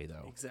that way,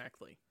 though.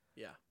 Exactly.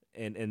 Yeah.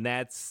 And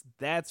that's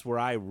where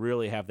I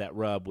really have that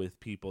rub with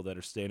people that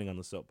are standing on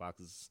the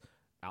soapboxes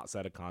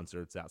outside of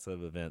concerts, outside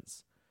of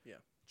events,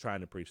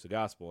 trying to preach the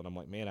gospel. And I'm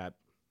like, man, I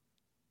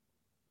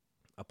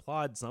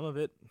applaud some of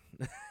it.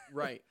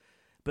 Right.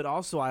 But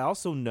also, I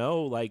also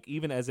know, like,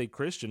 even as a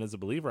Christian, as a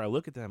believer, I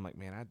look at that, I'm like,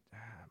 man, I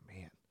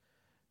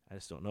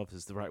just don't know if this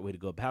is the right way to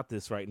go about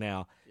this right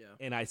now. Yeah.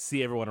 And I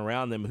see everyone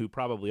around them who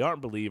probably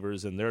aren't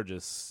believers, and they're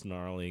just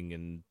snarling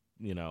and,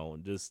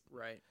 just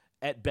right.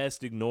 at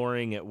best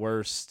ignoring, at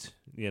worst,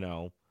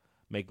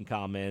 making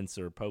comments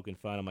or poking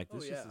fun. I'm like,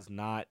 this is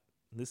not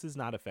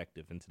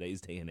effective in today's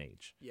day and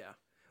age. Yeah.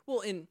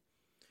 Well, and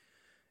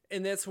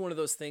that's one of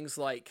those things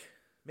like,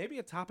 maybe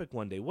a topic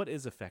one day. What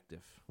is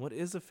effective? What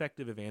is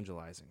effective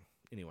evangelizing?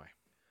 Anyway.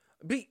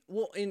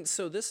 And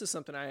so this is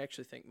something I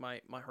actually think my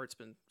heart's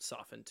been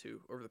softened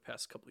to over the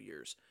past couple of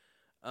years.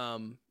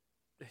 Man,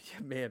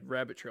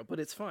 rabbit trail, but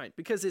it's fine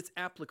because it's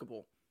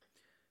applicable.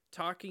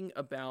 Talking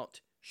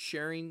about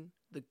sharing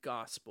the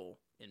gospel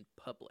in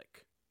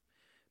public,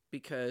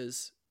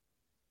 because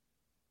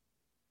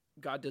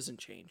God doesn't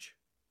change.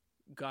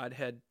 God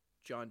had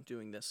John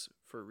doing this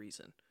for a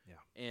reason. Yeah.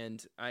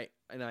 And I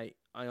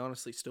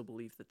honestly still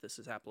believe that this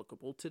is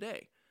applicable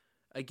today.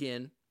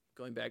 Again,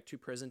 going back to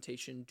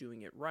presentation,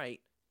 doing it right.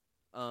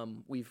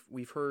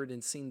 We've heard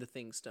and seen the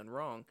things done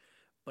wrong,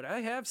 but I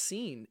have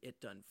seen it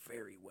done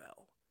very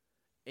well.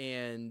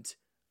 And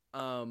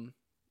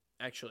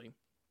actually,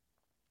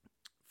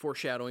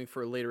 foreshadowing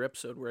for a later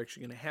episode, we're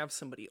actually going to have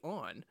somebody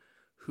on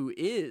who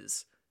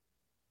is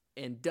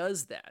and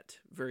does that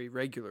very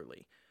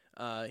regularly.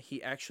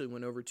 He actually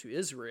went over to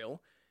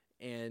Israel,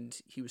 and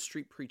he was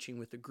street preaching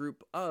with a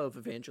group of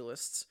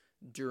evangelists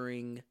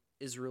during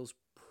Israel's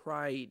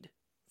Pride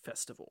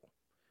Festival.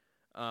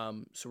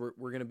 So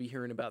we're going to be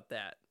hearing about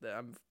that.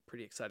 I'm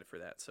pretty excited for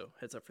that, so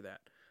heads up for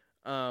that.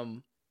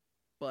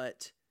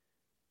 But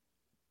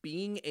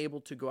being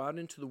able to go out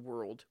into the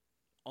world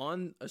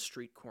on a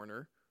street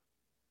corner,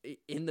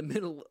 in the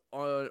middle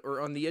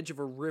or on the edge of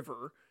a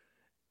river,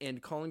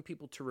 and calling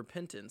people to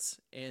repentance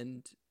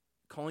and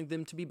calling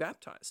them to be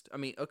baptized. I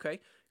mean, okay,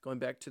 going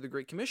back to the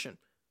Great Commission,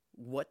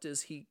 what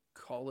does he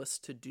call us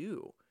to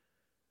do?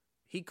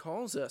 He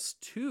calls us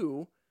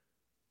to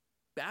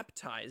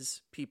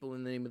baptize people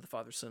in the name of the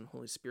Father, Son, and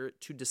Holy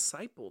Spirit, to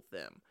disciple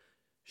them,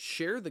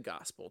 share the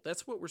gospel.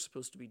 That's what we're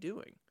supposed to be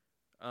doing.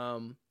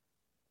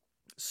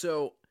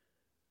 So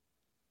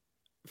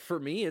for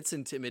me, it's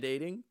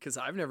intimidating because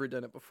I've never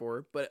done it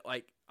before, but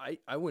like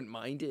I wouldn't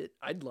mind it.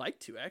 I'd like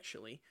to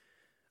actually.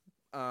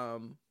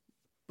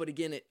 But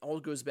again, it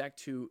all goes back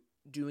to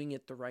doing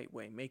it the right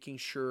way, making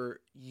sure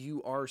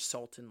you are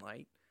salt and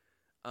light.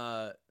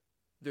 There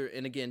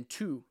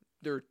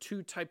are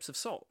two types of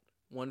salt,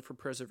 one for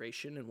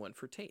preservation and one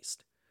for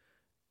taste.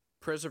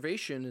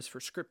 Preservation is for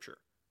Scripture.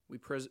 We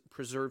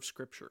preserve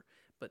Scripture,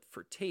 but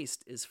for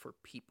taste is for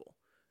people,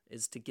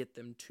 is to get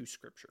them to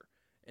Scripture.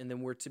 And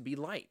then we're to be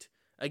light.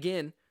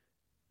 Again,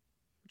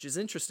 which is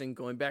interesting,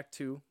 going back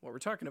to what we're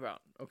talking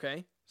about,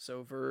 okay?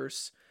 So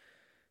verse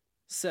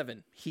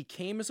 7, he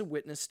came as a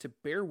witness to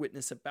bear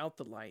witness about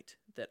the light,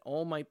 that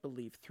all might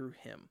believe through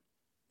him.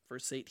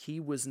 Verse 8, he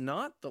was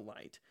not the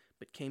light,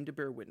 but came to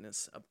bear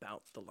witness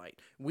about the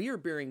light. We are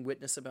bearing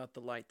witness about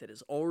the light that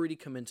has already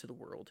come into the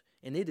world,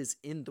 and it is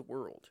in the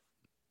world.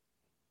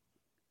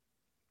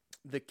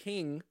 The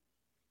king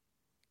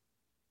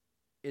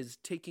is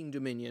taking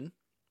dominion,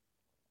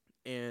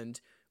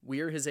 and we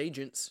are his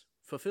agents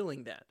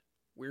fulfilling that.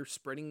 We're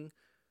spreading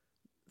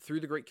through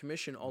the Great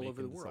Commission all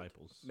over the world.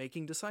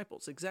 Making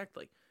disciples,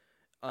 exactly.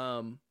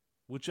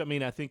 Which, I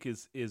mean, I think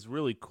is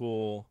really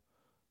cool.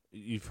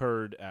 You've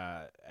heard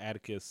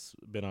Atticus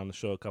been on the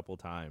show a couple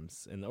of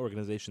times, and the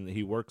organization that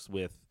he works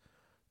with,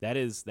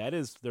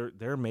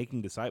 they're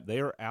making disciples. They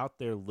are out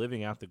there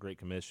living out the Great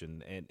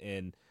Commission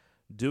and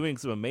doing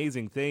some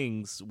amazing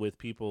things with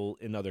people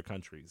in other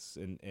countries,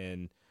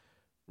 and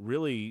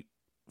really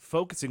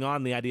focusing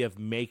on the idea of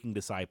making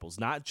disciples,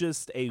 not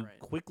just a Right.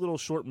 quick little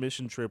short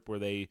mission trip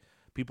where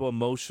people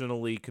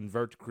emotionally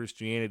convert to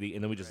Christianity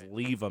and then we just Right.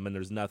 leave them and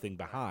there's nothing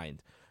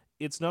behind.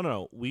 It's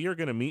no. We are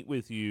going to meet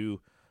with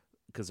you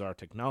because our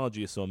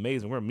technology is so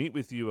amazing. We're going to meet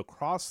with you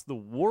across the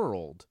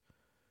world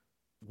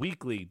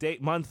weekly,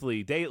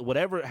 monthly, day,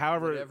 Whatever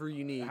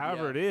you need.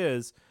 it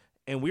is,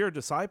 and we are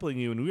discipling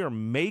you and we are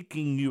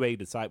making you a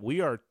disciple.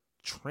 We are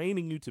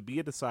training you to be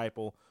a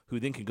disciple who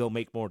then can go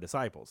make more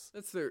disciples.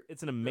 That's their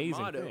It's an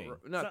amazing motto. thing.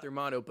 Not their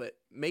motto, but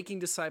making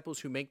disciples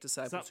who make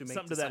disciples who make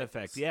something to disciples. that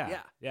effect.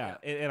 Yeah.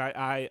 And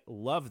I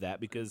love that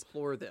because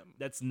Implore them.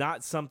 that's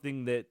not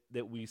something that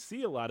we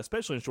see a lot,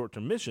 especially in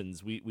short-term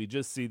missions. We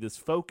just see this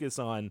focus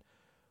on,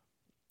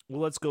 well,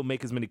 let's go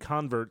make as many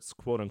converts,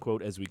 quote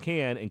unquote, as we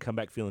can and come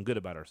back feeling good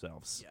about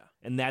ourselves. Yeah.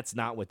 And that's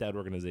not what that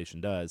organization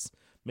does.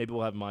 Maybe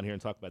we'll have them on here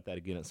and talk about that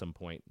again at some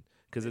point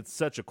because it's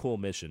such a cool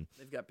mission.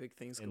 They've got big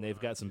things going on. And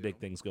they've got some too. big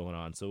things going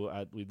on.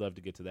 So we'd love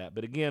to get to that.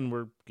 But again,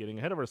 we're getting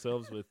ahead of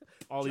ourselves with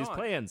all these John.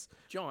 plans.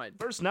 John.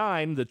 Verse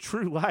 9, the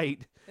true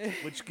light,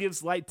 which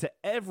gives light to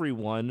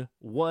everyone,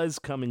 was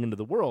coming into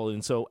the world.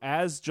 And so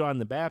as John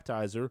the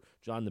Baptizer,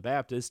 John the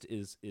Baptist,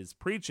 is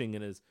preaching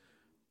and is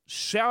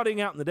shouting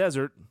out in the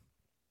desert,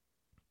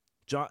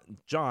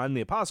 John,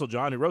 the Apostle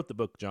John, who wrote the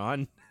book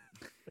John,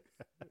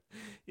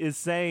 is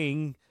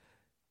saying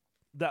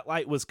that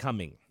light was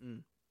coming.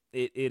 Mm.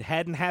 It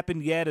hadn't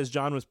happened yet as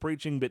John was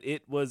preaching, but he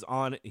was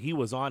on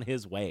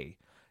his way.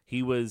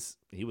 He was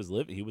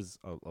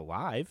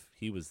alive.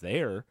 He was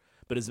there,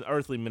 but his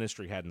earthly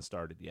ministry hadn't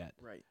started yet.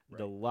 Right.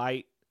 The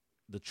light,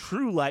 the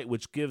true light,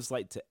 which gives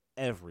light to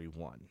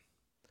everyone.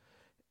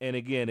 And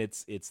again,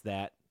 it's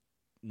that,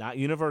 not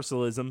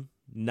universalism,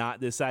 not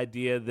this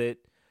idea that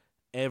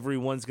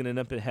everyone's going to end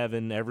up in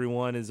heaven,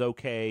 everyone is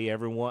okay,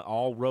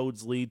 all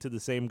roads lead to the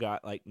same God.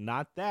 Like,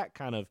 not that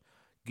kind of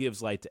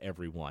gives light to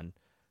everyone,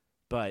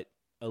 but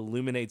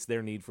illuminates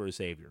their need for a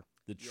Savior.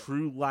 The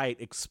true light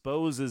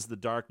exposes the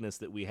darkness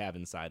that we have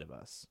inside of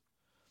us.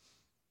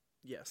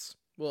 Yes.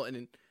 Well,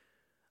 and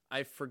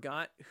I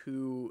forgot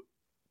who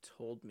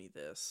told me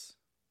this.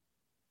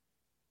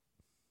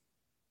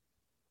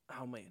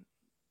 Oh, man.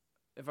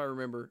 If I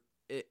remember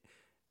it,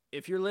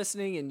 if you're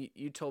listening and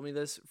you told me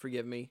this,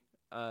 forgive me.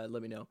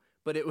 Let me know.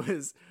 But it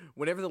was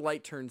whenever the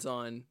light turns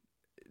on,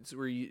 it's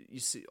where you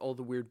see all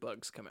the weird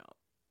bugs come out.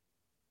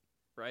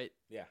 Right?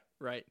 Yeah.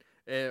 Right.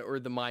 Or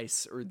the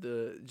mice, or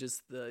the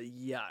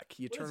yuck.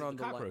 You turn on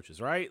the light,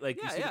 cockroaches, right?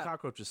 Like, you see Yeah. the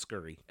cockroaches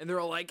scurry. and they're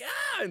all like,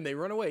 ah, and they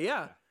run away.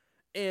 Yeah.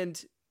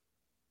 And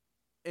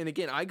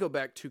again, I go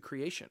back to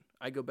creation.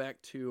 I go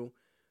back to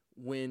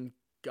when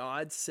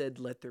God said,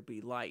 "Let there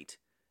be light."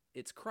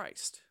 It's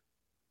Christ.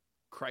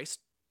 Christ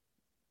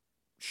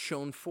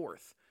shone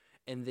forth,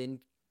 and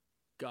then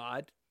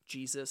God,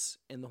 Jesus,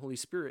 and the Holy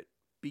Spirit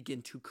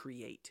begin to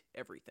create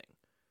everything.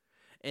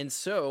 And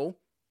so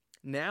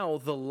now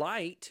the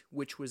light,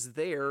 which was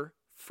there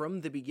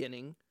from the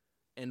beginning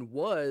and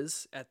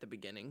was at the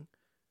beginning,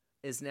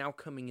 is now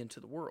coming into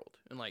the world.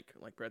 And like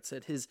Brett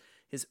said, his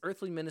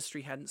earthly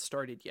ministry hadn't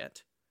started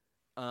yet,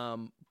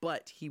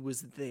 but he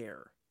was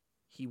there.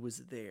 He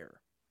was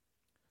there.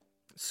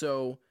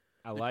 So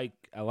I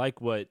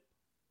like what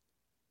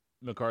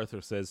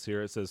MacArthur says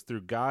here. It says,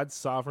 through God's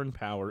sovereign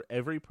power,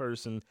 every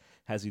person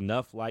has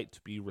enough light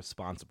to be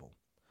responsible.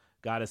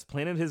 God has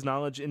planted his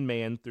knowledge in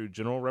man through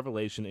general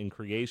revelation in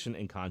creation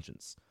and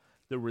conscience.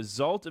 The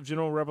result of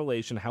general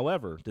revelation,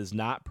 however, does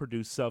not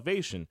produce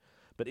salvation,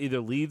 but either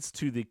leads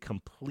to the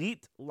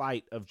complete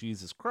light of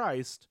Jesus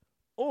Christ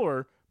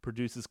or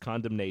produces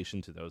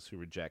condemnation to those who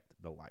reject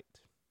the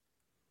light.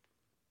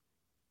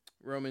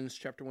 Romans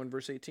chapter 1,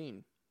 verse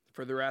 18.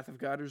 For the wrath of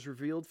God is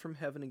revealed from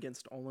heaven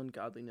against all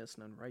ungodliness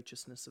and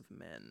unrighteousness of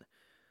men,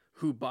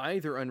 who by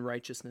their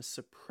unrighteousness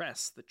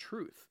suppress the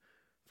truth.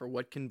 For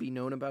what can be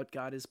known about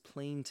God is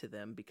plain to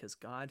them, because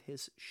God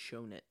has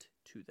shown it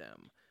to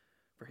them.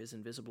 For his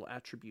invisible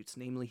attributes,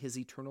 namely his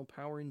eternal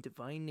power and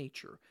divine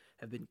nature,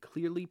 have been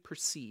clearly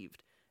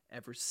perceived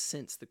ever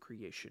since the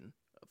creation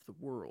of the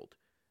world,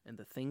 and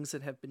the things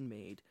that have been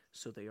made,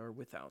 so they are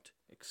without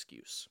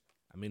excuse.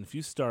 I mean, if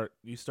you start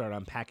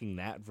unpacking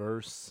that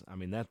verse, I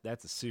mean,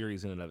 that's a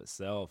series in and of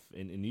itself,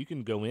 and you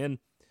can go in.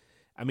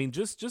 I mean,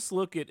 just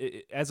look at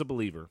it as a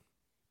believer.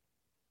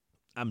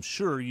 I'm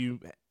sure you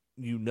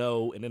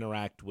know and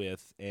interact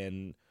with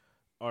and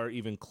are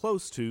even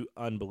close to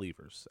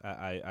unbelievers.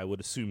 I would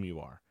assume you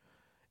are,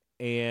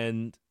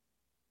 and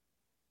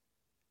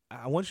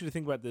I want you to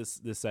think about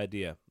this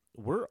idea.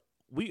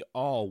 We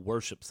all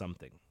worship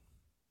something.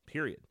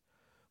 Period.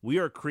 We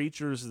are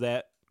creatures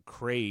that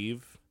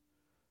crave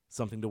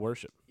something to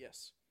worship.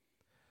 Yes.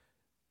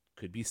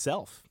 Could be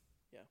self.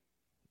 Yeah.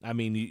 I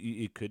mean,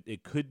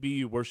 it could be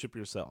you worship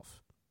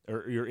yourself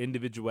or your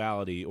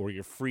individuality or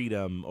your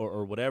freedom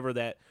or whatever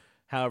that,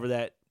 however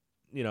that,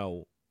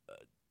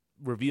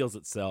 reveals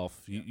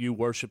itself. You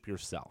worship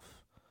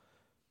yourself.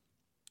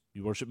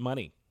 You worship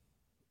money.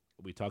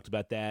 We talked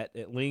about that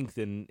at length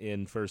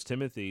in 1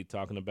 Timothy,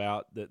 talking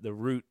about the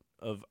root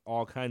of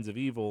all kinds of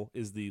evil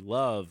is the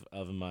love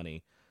of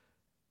money.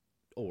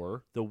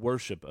 or the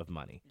worship of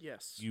money.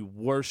 Yes. You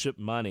worship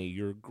money.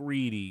 You're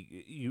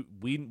greedy.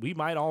 We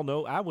might all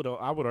know. I would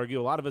argue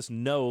a lot of us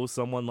know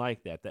someone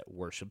like that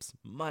worships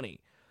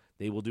money.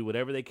 They will do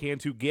whatever they can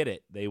to get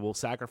it. They will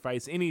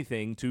sacrifice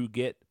anything to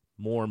get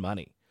more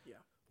money.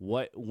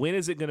 Yeah. When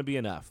is it going to be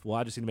enough? Well,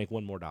 I just need to make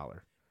one more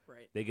dollar.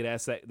 Right. They get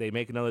asked that, they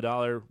make another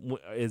dollar.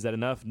 Is that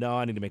enough? No,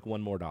 I need to make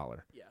one more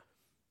dollar. Yeah.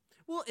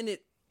 Well, and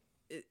it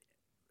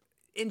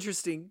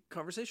interesting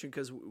conversation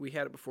because we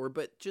had it before,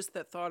 but just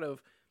that thought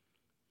of,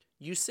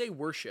 you say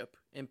worship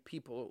and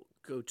people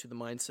go to the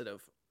mindset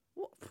of,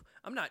 well,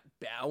 I'm not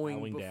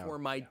bowing before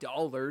down. my Yeah.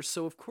 dollar,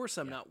 so of course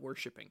I'm not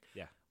worshiping.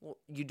 Yeah. Well,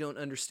 you don't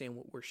understand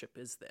what worship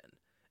is then.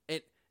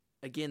 And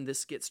again,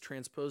 this gets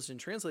transposed and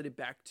translated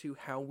back to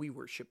how we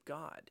worship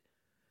God.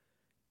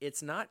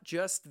 It's not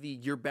just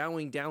you're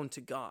bowing down to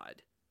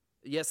God.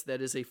 Yes,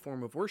 that is a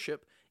form of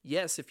worship.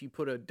 Yes, if you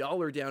put a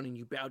dollar down and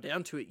you bow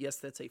down to it, yes,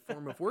 that's a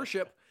form of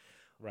worship.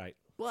 Right.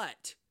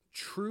 But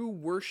true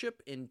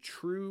worship and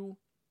true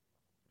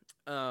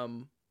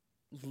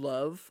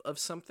love of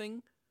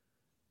something,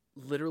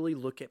 literally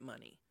look at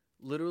money.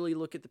 Literally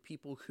look at the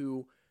people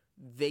who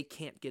they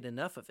can't get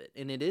enough of it.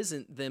 And it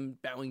isn't them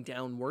bowing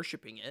down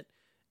worshiping it.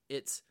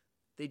 It's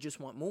they just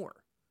want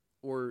more.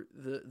 Or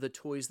the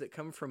toys that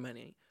come from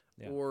money.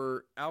 Yeah.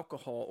 Or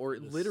alcohol. Or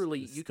The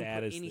literally the you can put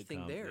status that anything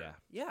comes, there.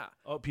 Yeah.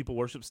 Oh, people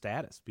worship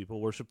status. People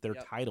worship their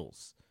Yep.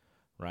 titles,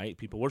 right?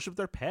 People worship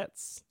their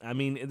pets. I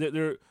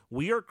mean,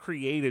 we are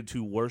created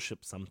to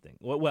worship something.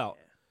 Well,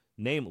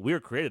 we are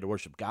created to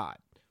worship God.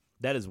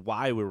 That is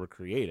why we were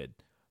created.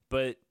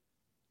 But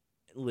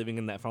living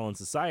in that fallen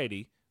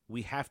society,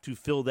 we have to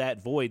fill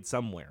that void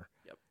somewhere.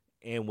 Yep.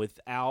 And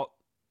without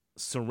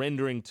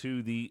surrendering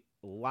to the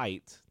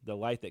light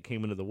that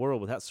came into the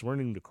world, without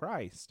surrendering to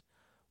Christ,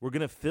 we're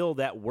going to fill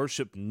that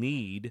worship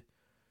need,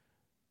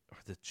 or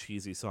the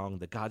cheesy song,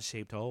 The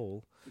God-Shaped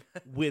Hole,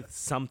 with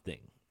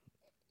something.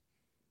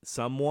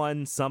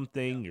 Someone,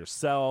 something,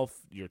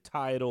 yourself, your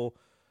title,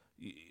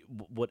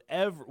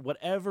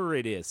 whatever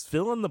it is.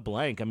 Fill in the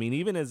blank. I mean,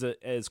 even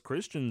as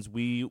Christians,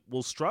 we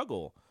will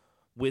struggle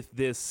with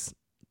this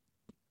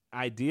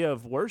idea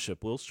of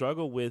worship. We'll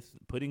struggle with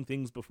putting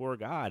things before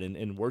God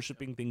and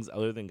worshiping things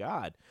other than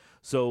God.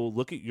 So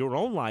look at your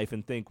own life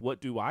and think, what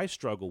do I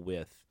struggle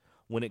with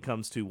when it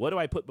comes to what do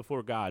I put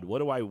before God? What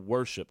do I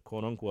worship,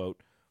 quote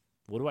unquote?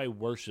 What do I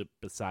worship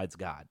besides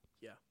God?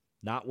 Yeah.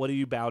 Not what do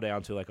you bow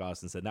down to, like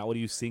Austin said. Not what do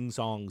you sing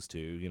songs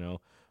to,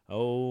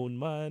 oh,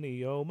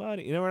 money, oh,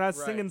 money. We're not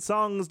Right. singing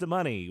songs to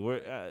money.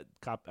 We're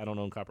I don't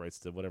own copyrights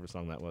to whatever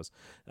song that was.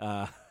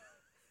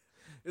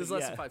 It was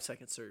less Yeah. than 5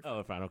 seconds, sir.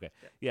 Oh, fine, okay.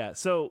 Yeah,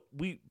 so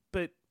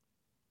but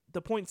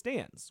the point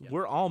stands. Yeah.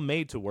 We're all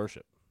made to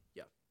worship.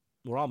 Yeah.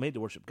 We're all made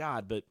to worship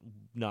God, but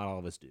not all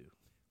of us do.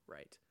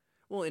 Right.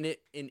 Well, and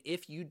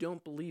if you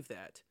don't believe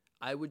that,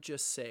 I would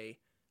just say,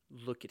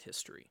 look at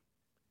history.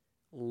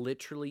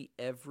 Literally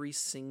every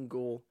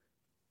single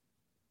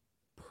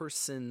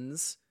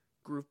person's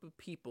group of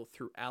people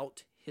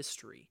throughout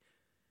history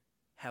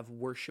have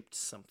worshipped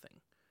something.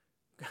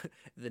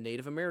 The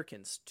Native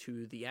Americans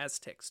to the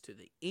Aztecs to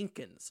the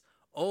Incans,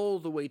 all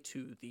the way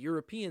to the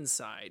European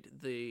side,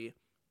 the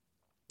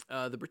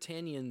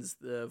Britannians,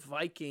 the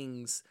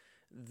Vikings,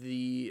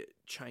 the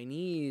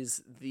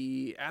Chinese,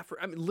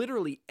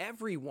 literally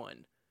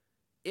everyone.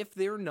 If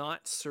they're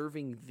not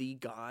serving the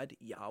God,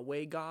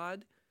 Yahweh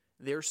God,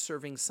 they're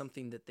serving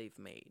something that they've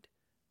made.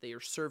 They are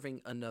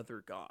serving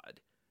another God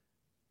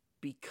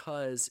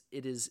because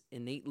it is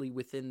innately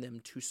within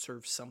them to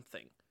serve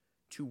something,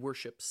 to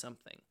worship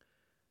something.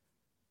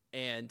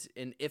 And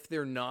if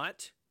they're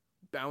not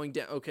bowing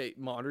down, okay,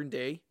 modern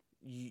day,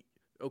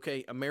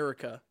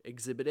 America,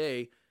 Exhibit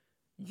A,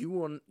 you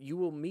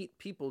will meet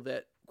people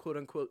that, quote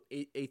unquote,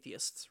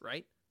 atheists,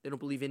 right? They don't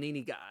believe in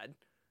any God,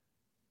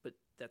 but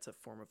that's a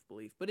form of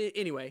belief. But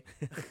anyway,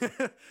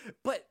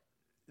 but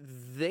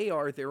they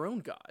are their own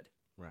God.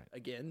 Right.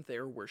 Again,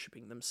 they're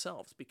worshiping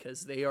themselves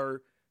because they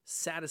are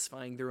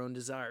satisfying their own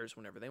desires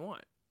whenever they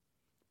want.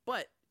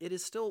 But it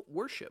is still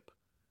worship.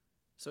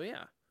 So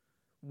yeah,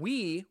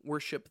 we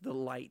worship the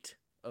light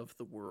of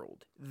the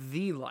world.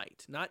 The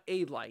light, not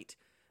a light,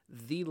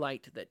 the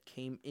light that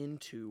came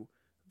into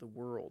the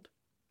world.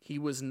 He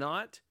was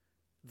not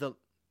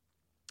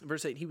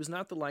verse 8, he was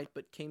not the light,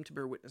 but came to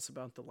bear witness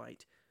about the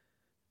light.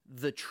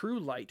 The true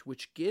light,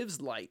 which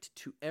gives light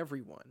to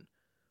everyone,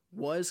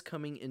 was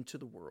coming into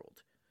the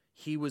world.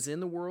 He was in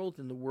the world,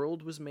 and the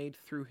world was made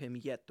through him,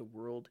 yet the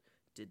world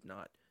did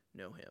not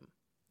know him.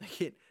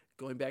 Again,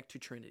 going back to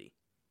Trinity.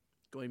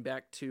 Going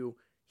back to,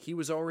 he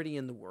was already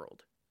in the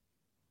world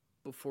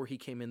before he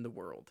came in the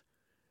world.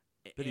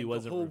 But he And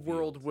wasn't the whole revealed.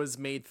 world was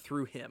made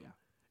through him. Yeah.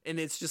 And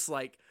it's just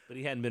like, But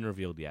he hadn't been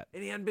revealed yet.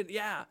 and he hadn't been,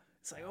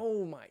 it's like,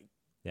 oh my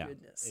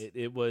goodness.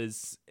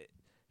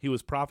 He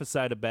was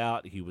prophesied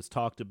about, he was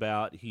talked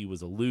about, he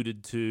was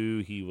alluded to,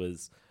 he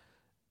was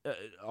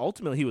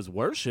ultimately he was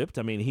worshipped.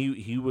 I mean,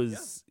 he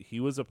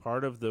was a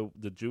part of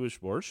the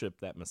Jewish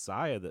worship, that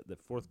Messiah,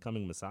 that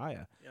forthcoming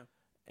Messiah. Yeah.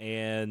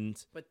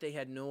 and But they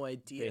had no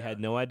idea. they had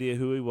no idea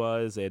who he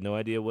was. They had no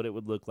idea what it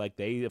would look like.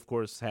 They, of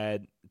course,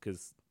 had,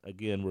 because,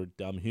 again, we're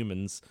dumb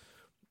humans,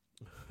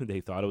 they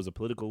thought it was a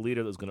political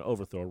leader that was going to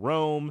overthrow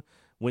Rome.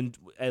 When,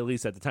 at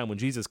least at the time when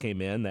Jesus came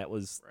in, that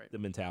was Right. the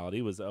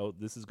mentality was, oh,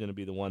 this is going to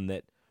be the one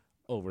that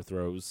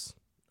overthrows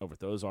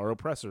our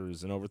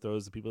oppressors and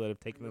overthrows the people that have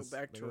taken Go us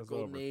back to taken a us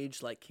golden over.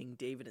 age like King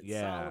David and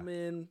Yeah.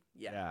 Solomon.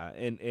 Yeah.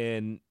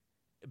 And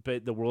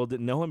but the world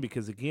didn't know him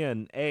because,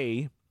 again,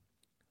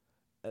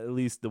 at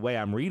least the way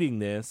I'm reading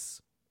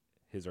this,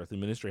 his earthly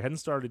ministry hadn't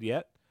started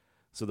yet.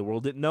 So the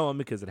world didn't know him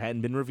because it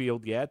hadn't been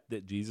revealed yet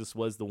that Jesus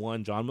was the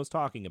one John was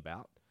talking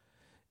about.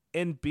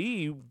 And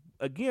B,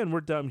 again,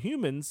 we're dumb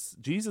humans.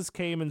 Jesus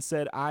came and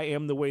said, I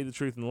am the way, the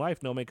truth, and the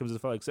life. No man comes to the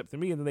Father except through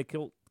me. And then they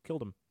killed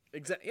him.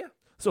 Exactly. Yeah.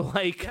 So,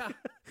 like, Yeah.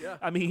 Yeah.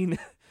 I mean,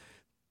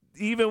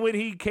 even when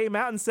he came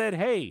out and said,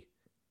 hey,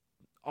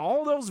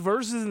 all those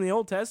verses in the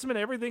Old Testament,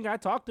 everything I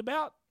talked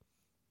about,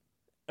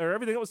 or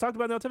everything that was talked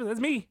about in the Old Testament,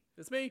 that's me.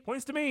 It's me.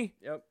 Points to me.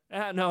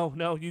 Yep.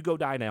 No, you go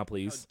die now,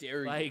 please. How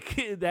dare you?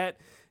 Like, that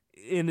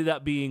ended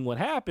up being what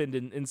happened.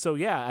 And so,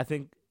 yeah, I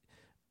think,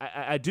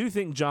 I do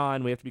think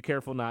John, we have to be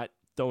careful not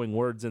throwing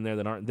words in there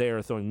that aren't there,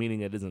 or throwing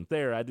meaning that isn't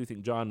there. I do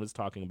think John was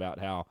talking about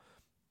how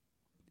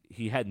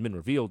he hadn't been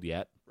revealed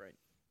yet. Right.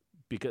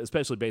 Because,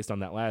 especially based on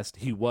that last,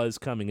 he was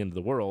coming into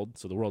the world,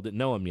 so the world didn't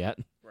know him yet.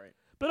 Right.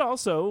 But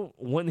also,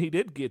 when he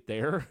did get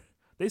there,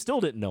 they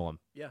still didn't know him.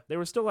 Yeah. They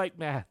were still like,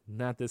 nah,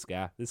 not this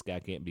guy. This guy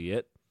can't be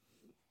it.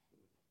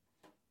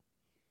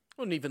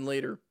 Well, and even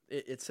later,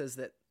 it says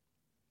that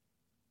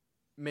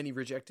many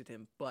rejected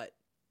him, but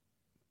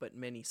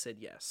many said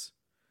yes.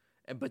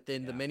 But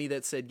then the Yeah. many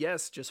that said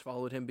yes just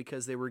followed him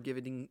because they were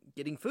getting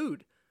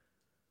food.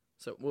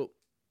 So, well,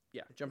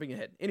 yeah, jumping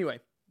ahead. Anyway,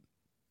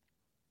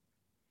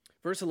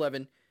 verse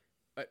 11.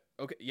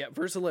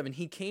 Verse 11.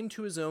 He came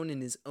to his own,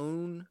 and his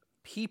own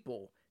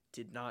people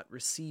did not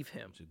receive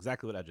him. Which is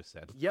exactly what I just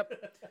said.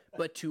 Yep.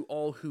 But to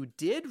all who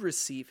did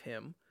receive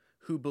him,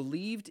 who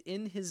believed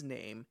in his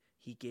name,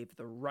 he gave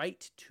the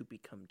right to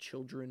become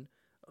children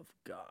of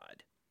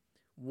God.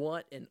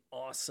 What an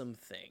awesome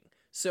thing.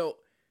 So,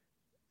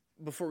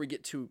 before we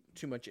get too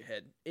much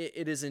ahead,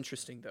 it is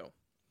interesting, though,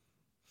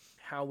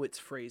 how it's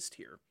phrased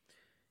here.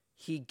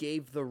 He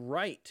gave the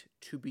right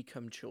to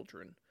become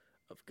children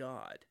of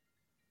God.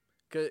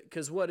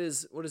 Because what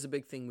is a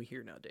big thing we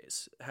hear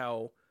nowadays?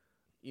 How,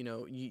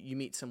 you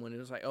meet someone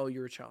and it's like, oh,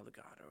 you're a child of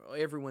God, or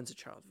everyone's a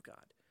child of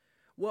God.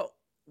 Well,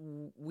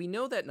 we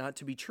know that not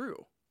to be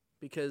true,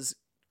 because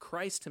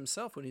Christ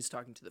himself, when he's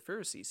talking to the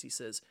Pharisees, he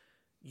says,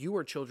 you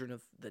are children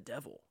of the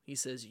devil. He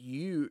says,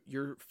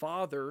 your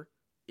father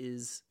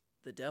is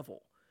the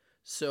devil.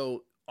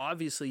 So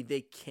obviously they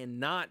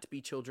cannot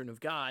be children of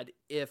God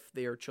if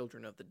they are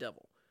children of the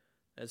devil.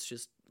 That's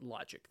just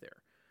logic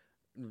there,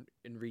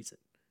 and reason,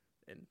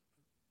 and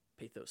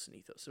pathos and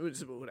ethos,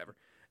 whatever.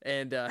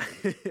 And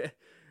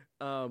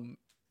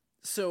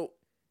so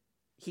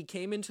he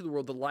came into the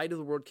world, the light of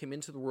the world came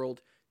into the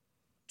world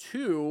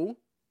to,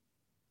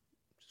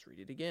 just read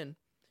it again,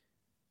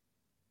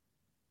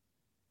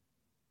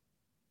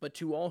 but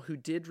to all who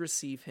did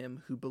receive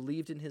him, who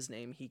believed in his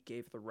name, he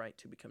gave the right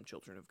to become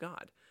children of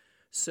God.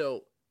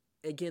 So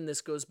again,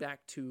 this goes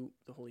back to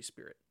the Holy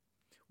Spirit.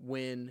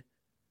 When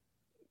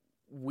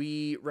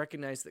we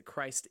recognize that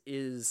Christ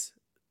is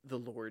the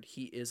Lord,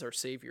 he is our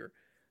Savior,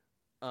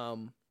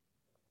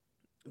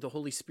 the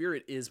Holy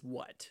Spirit is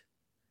what?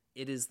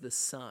 It is the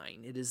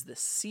sign. It is the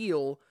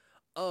seal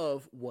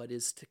of what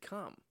is to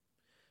come.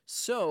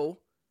 So,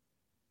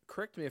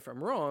 correct me if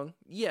I'm wrong,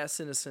 yes,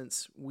 in a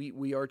sense,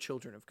 we are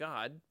children of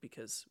God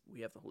because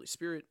we have the Holy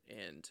Spirit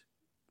and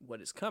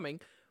what is coming,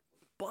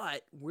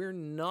 but we're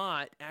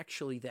not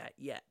actually that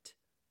yet,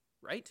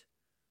 right?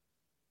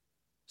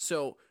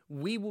 So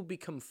we will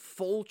become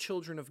full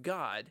children of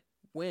God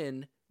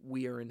when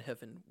we are in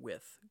heaven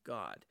with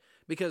God.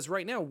 Because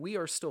right now we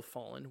are still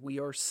fallen, we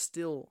are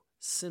still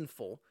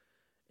sinful,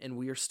 and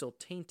we are still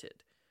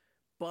tainted.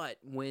 But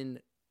when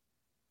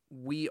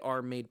we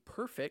are made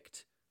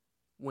perfect,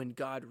 when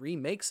God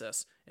remakes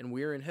us and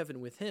we're in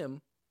heaven with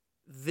him,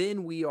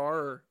 then we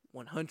are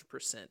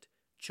 100%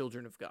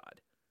 children of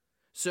God.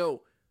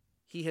 So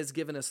he has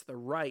given us the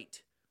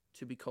right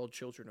to be called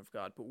children of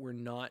God, but we're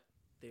not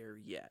there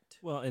yet.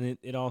 Well, and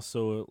it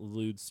also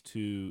alludes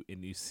to,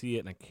 and you see it,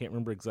 and I can't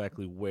remember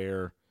exactly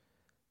where.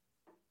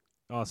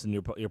 Austin,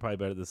 you're probably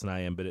better at this than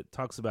I am, but it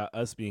talks about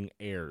us being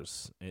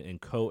heirs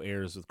and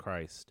co-heirs with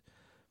Christ.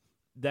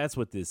 That's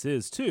what this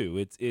is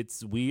too.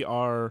 It's we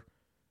are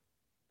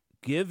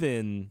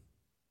given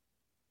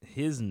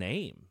his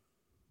name,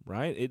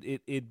 right?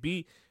 It'd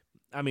be,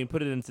 I mean,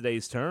 put it in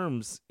today's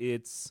terms,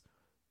 it's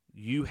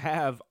you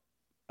have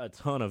a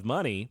ton of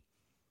money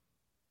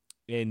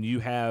and you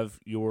have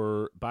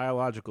your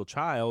biological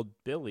child,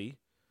 Billy,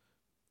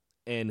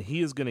 and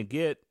he is going to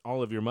get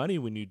all of your money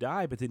when you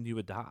die, but then you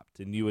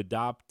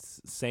adopt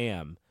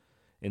Sam,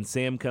 and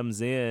Sam comes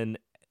in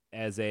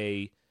as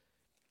a,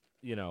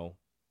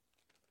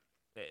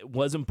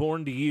 wasn't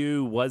born to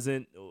you,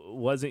 wasn't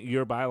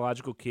your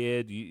biological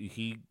kid.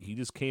 He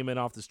just came in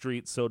off the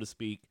street, so to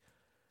speak.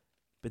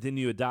 But then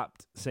you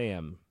adopt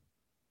Sam,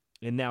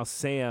 and now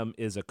Sam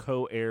is a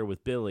co-heir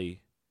with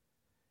Billy,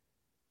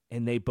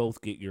 and they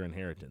both get your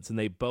inheritance, and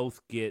they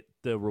both get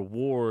the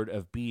reward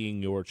of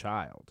being your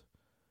child.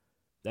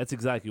 That's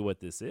exactly what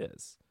this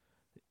is.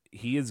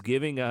 He is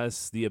giving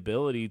us the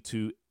ability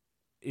to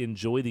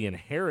enjoy the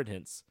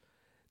inheritance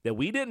that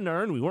we didn't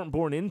earn, we weren't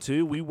born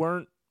into, we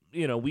weren't,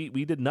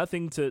 we did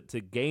nothing to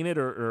gain it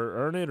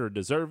or earn it or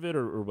deserve it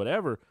or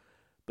whatever,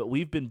 but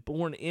we've been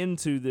born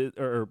into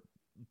or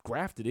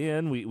grafted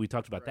in. We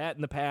talked about that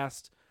in the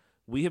past.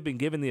 We have been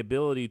given the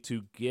ability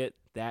to get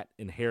that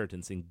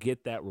inheritance and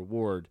get that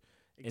reward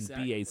and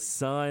be a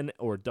son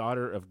or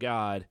daughter of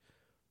God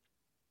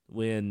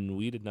when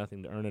we did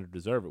nothing to earn it or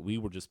deserve it. We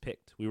were just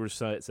picked. We were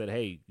said,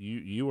 hey,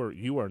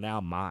 you are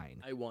now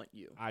mine. I want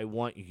you. I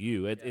want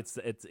you. It's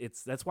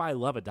that's why I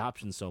love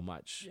adoption so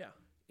much. Yeah.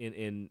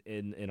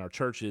 In our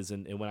churches,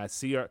 and when I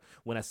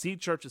see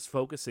churches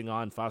focusing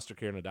on foster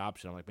care and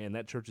adoption, I'm like, man,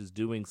 that church is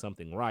doing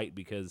something right,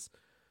 because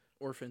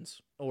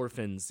orphans,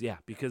 yeah,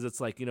 because it's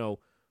like,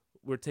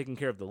 we're taking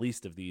care of the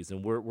least of these,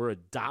 and we're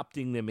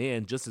adopting them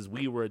in just as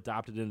we were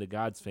adopted into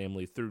God's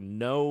family through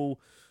no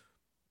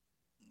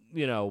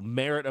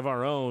merit of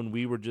our own.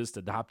 We were just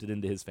adopted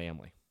into his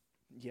family.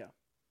 Yeah.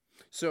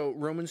 So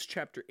Romans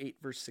chapter 8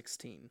 verse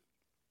 16.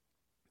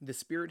 The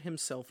Spirit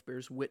himself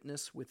bears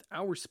witness with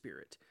our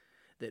spirit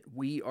that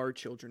we are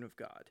children of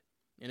God,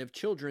 and if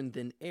children,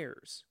 then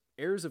heirs,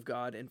 heirs of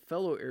God and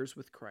fellow heirs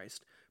with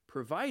Christ,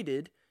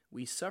 provided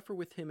we suffer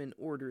with him in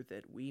order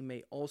that we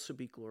may also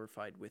be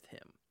glorified with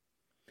him.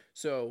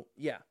 So,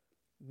 yeah,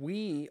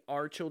 we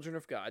are children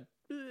of God.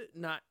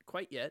 Not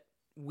quite yet.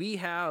 We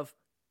have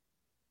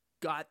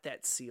got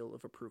that seal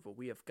of approval.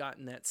 We have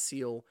gotten that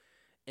seal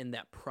and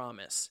that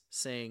promise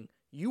saying,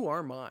 you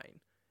are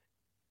mine.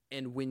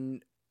 And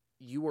when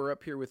you are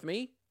up here with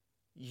me,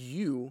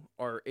 you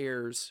are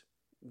heirs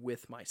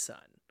with my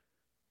son.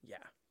 Yeah,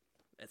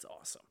 that's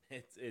awesome.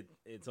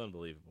 It's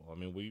unbelievable. I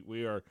mean,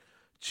 we are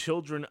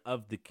children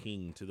of the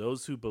King. To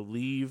those who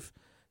believe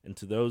and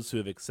to those who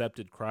have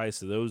accepted Christ,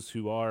 to those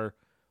who are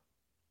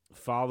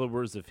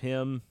followers of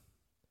him,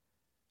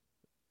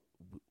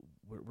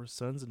 we're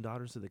sons and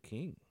daughters of the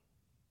King.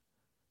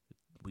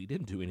 We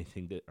didn't do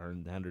anything to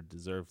earn that or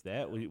deserve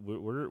that.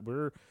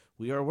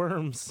 We are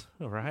worms,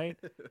 all right?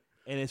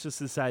 And it's just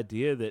this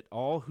idea that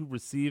all who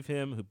receive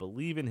him, who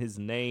believe in his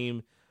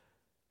name,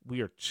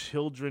 we are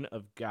children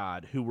of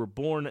God, who were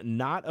born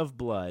not of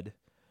blood,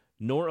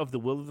 nor of the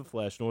will of the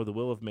flesh, nor the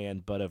will of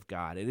man, but of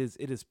God. It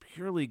is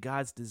purely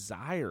God's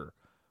desire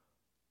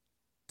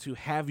to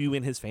have you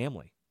in his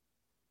family.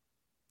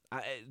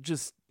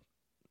 Just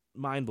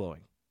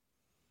mind-blowing.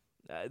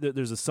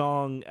 There's a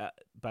song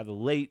by the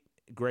late,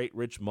 great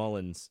Rich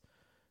Mullins,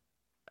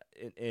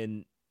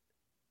 and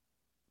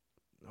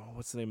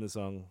what's the name of the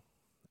song?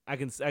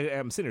 I'm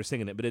sitting here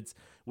singing it, but it's,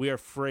 we are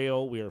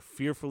frail, we are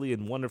fearfully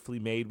and wonderfully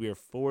made, we are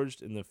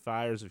forged in the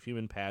fires of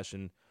human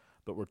passion,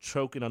 but we're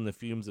choking on the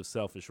fumes of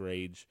selfish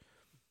rage.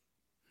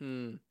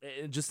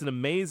 Just an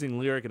amazing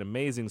lyric, an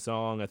amazing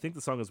song. I think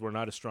the song is We're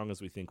Not As Strong As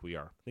We Think We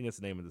Are. I think that's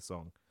the name of the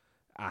song.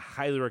 I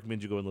highly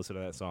recommend you go and listen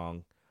to that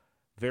song.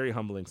 Very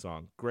humbling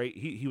song. Great.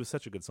 He was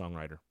such a good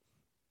songwriter.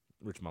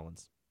 Rich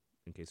Mullins,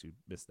 in case you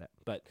missed that.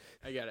 But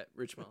I got it,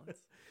 Rich Mullins.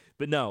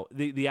 But no,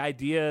 the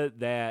idea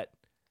that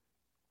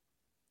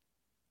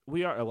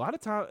we are, a lot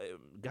of time,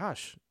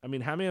 gosh, I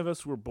mean, how many of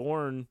us were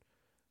born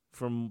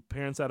from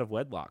parents out of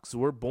wedlock? So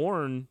we're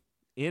born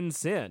in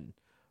sin,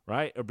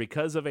 right? Or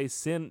because of a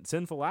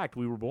sinful act,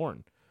 we were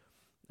born.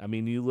 I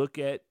mean, you look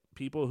at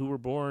people who were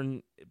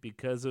born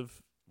because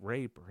of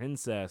rape or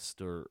incest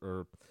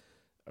or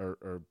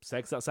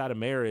sex outside of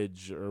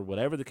marriage or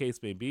whatever the case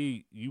may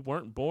be. You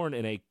weren't born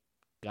in a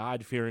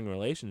God-fearing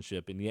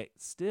relationship, and yet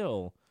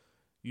still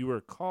you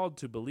are called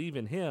to believe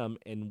in him,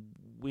 and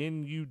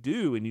when you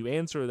do and you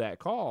answer that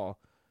call,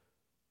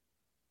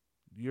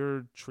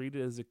 you're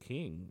treated as a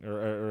king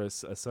or a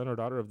son or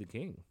daughter of the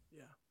King.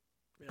 Yeah.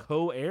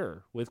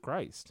 Co-heir with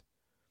Christ.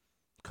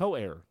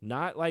 Co-heir,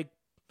 not like,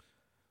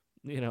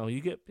 you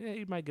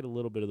might get a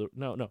little bit of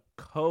no,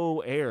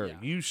 co-heir. Yeah.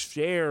 You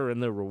share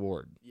in the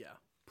reward. Yeah.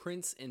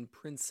 Prince and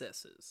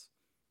princesses.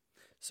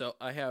 So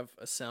I have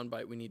a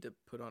soundbite we need to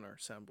put on our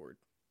soundboard.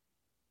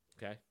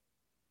 Okay.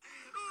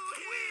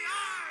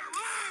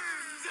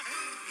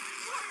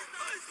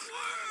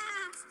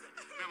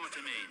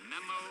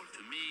 Memo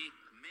to me,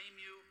 maim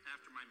you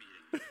after my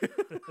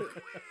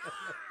meeting.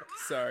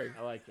 Sorry.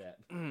 I like that.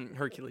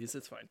 Hercules,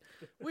 it's fine.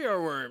 We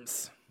are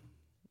worms.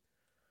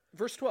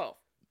 Verse 12.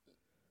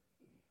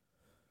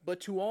 But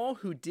to all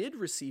who did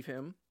receive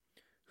him,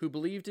 who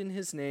believed in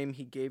his name,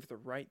 he gave the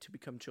right to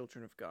become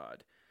children of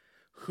God,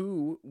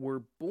 who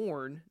were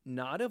born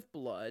not of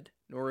blood,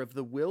 nor of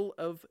the will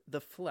of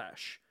the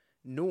flesh,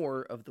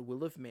 nor of the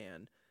will of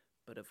man,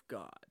 but of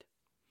God.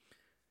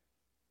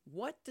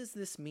 What does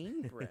this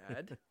mean,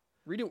 Brad?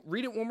 Read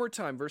it one more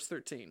time, verse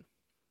 13.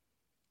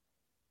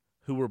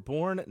 who were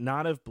born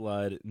not of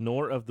blood,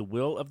 nor of the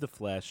will of the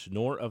flesh,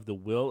 nor of the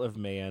will of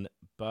man,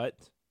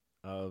 but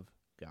of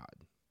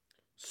God.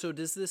 So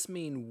does this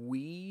mean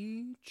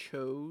we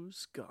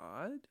chose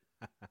God?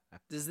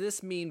 Does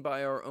this mean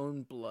by our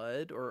own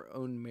blood or our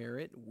own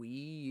merit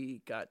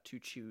we got to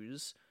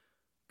choose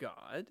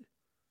God?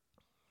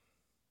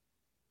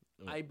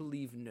 I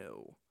believe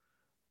no.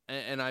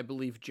 And I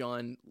believe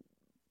John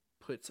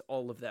puts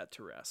all of that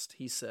to rest.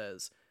 He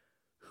says,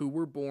 who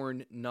were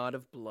born not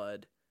of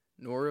blood,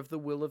 nor of the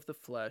will of the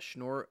flesh,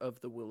 nor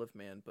of the will of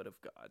man, but of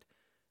God.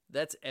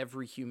 That's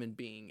every human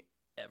being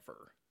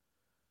ever.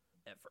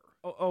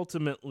 Ever.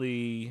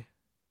 Ultimately,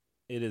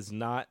 it is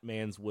not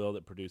man's will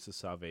that produces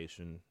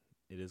salvation.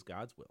 It is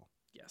God's will.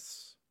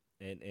 Yes.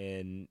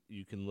 And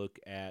you can look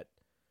at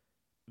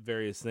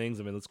various things.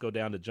 I mean, let's go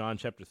down to John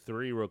chapter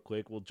 3 real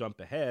quick. We'll jump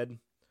ahead.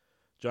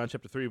 John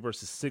chapter 3,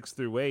 verses 6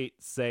 through 8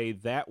 say,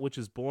 that which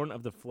is born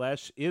of the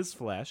flesh is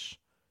flesh,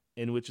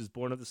 and which is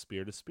born of the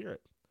Spirit is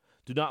spirit.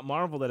 Do not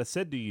marvel that I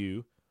said to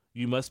you,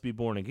 you must be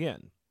born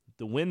again.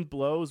 The wind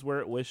blows where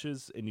it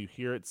wishes, and you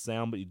hear its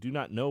sound, but you do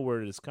not know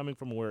where it is coming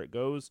from or where it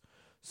goes.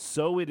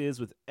 So it is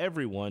with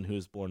everyone who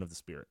is born of the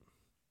Spirit.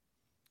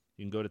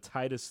 You can go to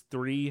Titus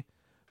 3,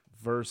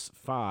 verse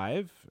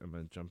 5. I'm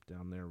going to jump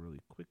down there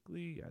really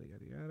quickly. Yada,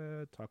 yada,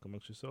 yada. Talk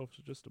amongst yourselves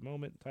for just a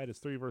moment. Titus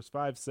 3, verse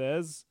 5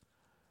 says,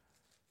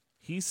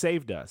 he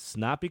saved us,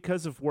 not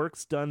because of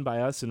works done by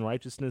us in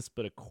righteousness,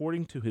 but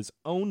according to his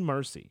own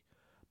mercy,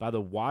 by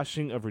the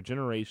washing of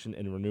regeneration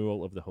and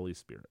renewal of the Holy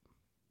Spirit.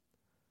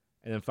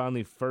 And then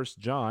finally, 1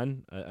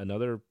 John,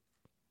 another,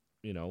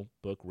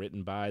 book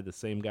written by the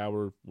same guy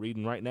we're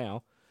reading right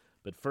now.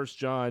 But 1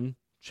 John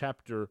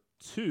chapter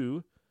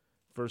 2,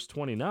 verse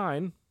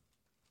 29,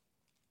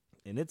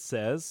 and it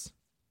says,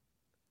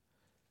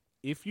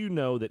 if you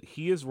know that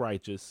he is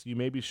righteous, you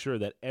may be sure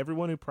that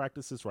everyone who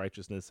practices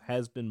righteousness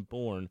has been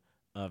born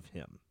of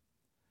him.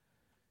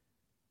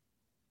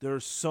 There are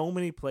so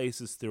many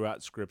places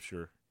throughout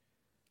Scripture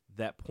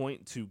that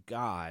point to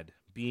God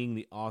being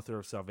the author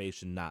of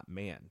salvation, not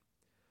man.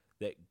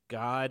 That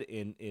God,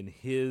 in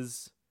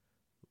his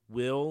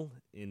will,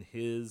 in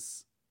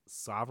his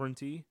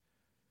sovereignty,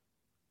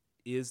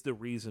 is the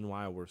reason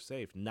why we're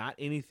saved, not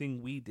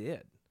anything we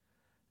did.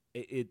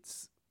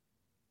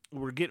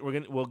 We'll get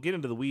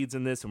into the weeds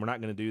in this, and we're not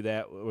going to do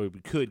that. Or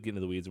we could get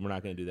into the weeds, and we're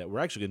not going to do that. We're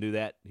actually going to do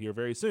that here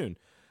very soon,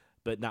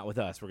 but not with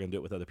us. We're going to do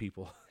it with other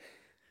people.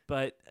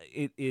 But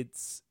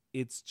it's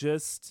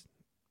just,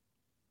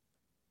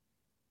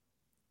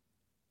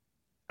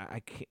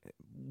 I can't.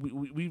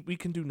 We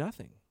can do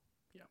nothing.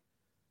 Yeah.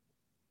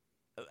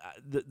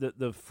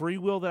 The free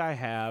will that I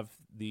have,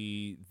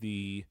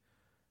 the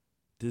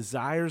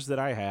desires that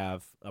I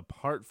have,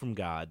 apart from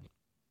God,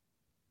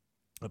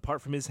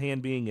 apart from his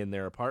hand being in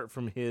there, apart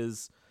from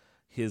his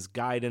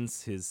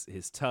guidance,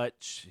 his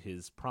touch,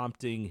 his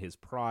prompting, his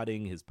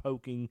prodding, his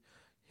poking,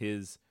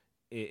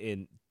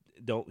 and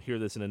don't hear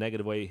this in a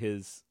negative way,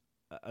 his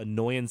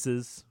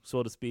annoyances,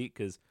 so to speak,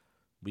 because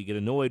we get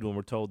annoyed when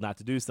we're told not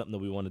to do something that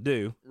we want to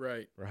do.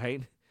 Right.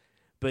 Right?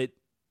 But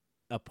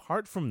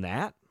apart from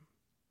that,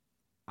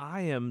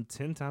 I am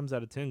 10 times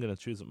out of 10 going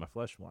to choose what my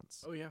flesh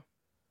wants. Oh, yeah.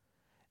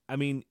 I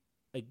mean,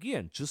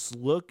 again, just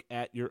look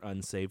at your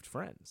unsaved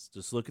friends.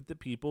 Just look at the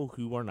people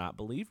who are not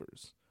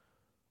believers.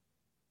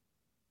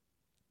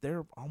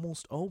 They're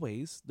always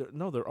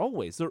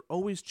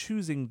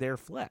choosing their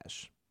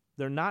flesh.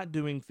 They're not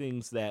doing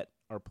things that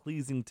are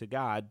pleasing to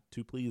God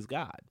to please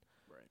God.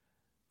 Right.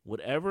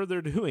 Whatever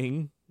they're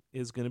doing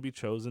is going to be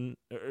chosen,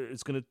 or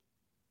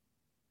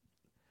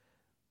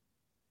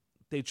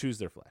they choose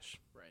their flesh.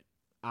 Right.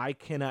 I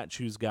cannot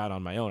choose God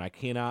on my own. I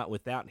cannot,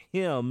 without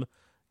him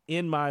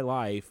in my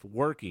life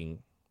working,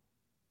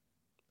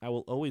 I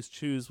will always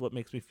choose what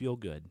makes me feel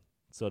good,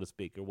 so to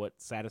speak, or what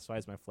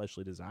satisfies my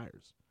fleshly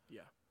desires.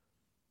 Yeah.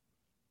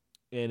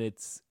 And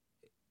it's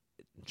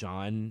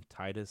John,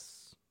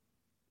 Titus,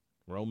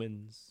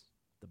 Romans,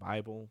 the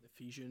Bible,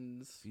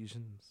 Ephesians,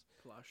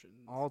 Colossians.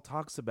 all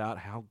talks about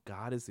how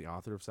God is the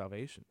author of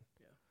salvation.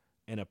 Yeah.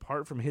 And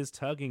apart from his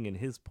tugging and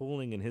his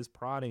pulling and his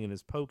prodding and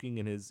his poking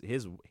and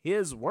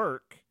his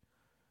work,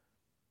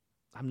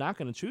 I'm not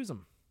going to choose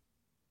him.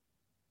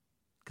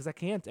 Because I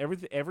can't.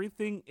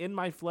 Everything in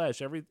my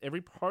flesh,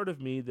 every part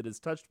of me that is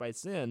touched by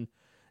sin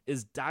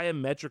is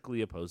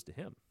diametrically opposed to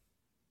him.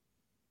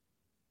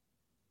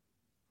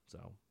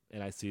 So,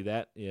 and I see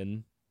that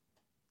in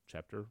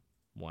chapter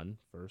 1,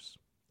 verse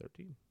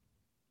 13.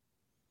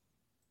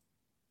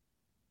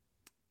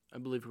 I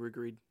believe we're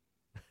agreed.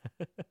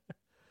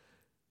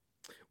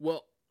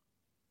 Well,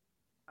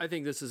 I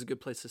think this is a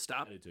good place to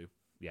stop. I do too.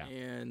 Yeah.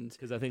 And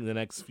Because I think the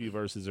next few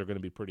verses are going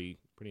to be pretty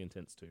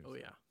intense too. oh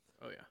yeah.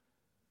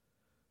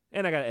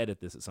 And I got to edit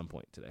this at some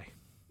point today.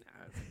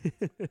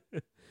 Nah,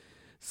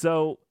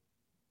 So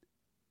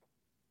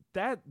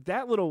that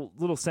little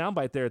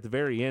soundbite there at the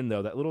very end,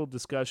 though, that little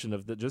discussion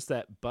of just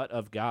that "but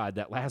of God,"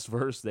 that last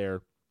verse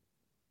there,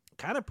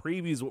 kind of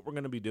previews what we're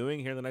going to be doing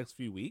here in the next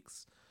few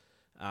weeks.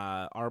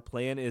 Our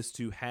plan is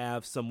to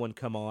have someone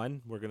come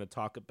on. We're going to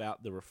talk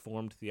about the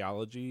Reformed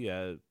theology.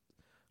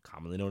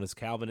 commonly known as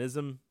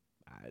Calvinism.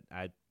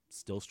 I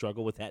still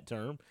struggle with that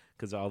term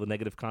because of all the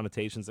negative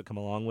connotations that come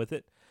along with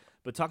it.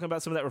 But talking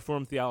about some of that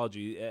Reformed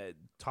theology,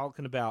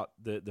 talking about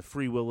the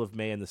free will of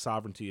man, the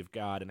sovereignty of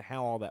God, and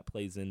how all that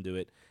plays into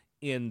it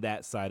in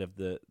that side of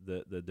the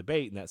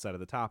debate and that side of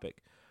the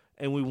topic.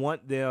 And we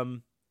want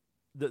them,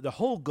 the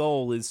whole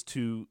goal is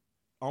to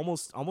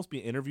almost be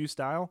an interview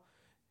style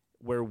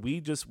where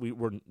we're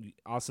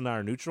Austin and I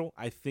are neutral.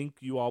 I think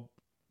you all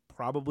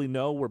probably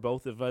know where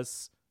both of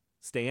us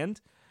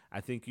stand.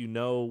 I think you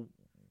know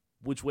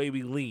which way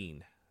we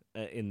lean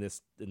in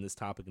this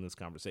topic, in this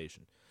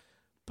conversation.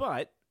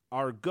 But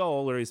our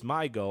goal, or at least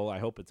my goal, I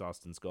hope it's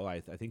Austin's goal,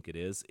 I think it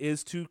is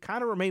to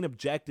kind of remain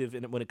objective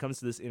when it comes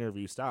to this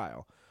interview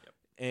style. Yep.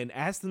 And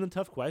ask them the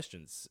tough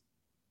questions.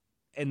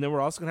 And then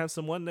we're also going to have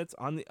someone that's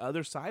on the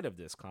other side of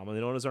this, commonly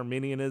known as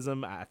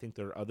Arminianism. I think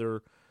there are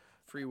other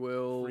Free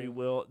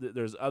will.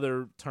 There's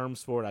other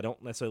terms for it. I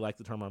don't necessarily like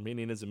the term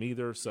Arminianism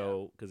either,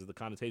 so because of the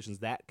connotations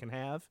that can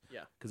have.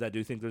 Yeah. Because I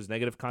do think there's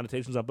negative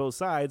connotations on both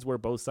sides, where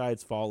both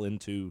sides fall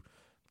into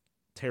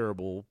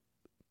terrible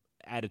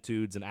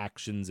attitudes and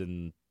actions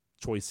and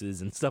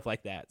choices and stuff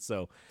like that.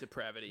 So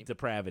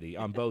depravity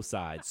on both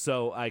sides.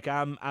 So like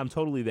I'm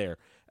totally there.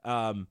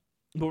 But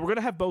we're going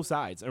to have both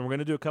sides, and we're going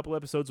to do a couple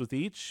episodes with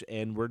each,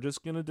 and we're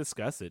just going to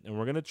discuss it, and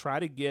we're going to try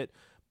to get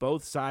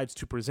both sides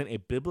to present a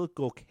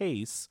biblical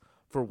case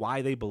for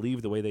why they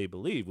believe the way they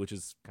believe, which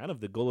is kind of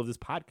the goal of this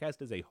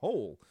podcast as a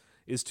whole,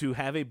 is to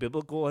have a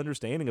biblical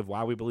understanding of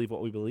why we believe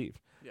what we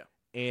believe. Yeah.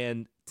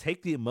 And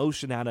take the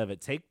emotion out of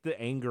it, take the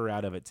anger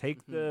out of it,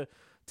 take the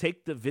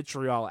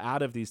vitriol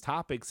out of these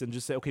topics, and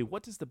just say, okay,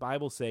 what does the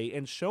Bible say?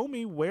 And show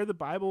me where the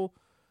Bible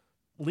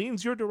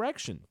leans your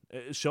direction.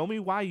 Show me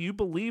why you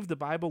believe the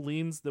Bible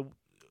leans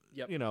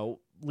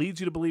leads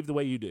you to believe the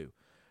way you do.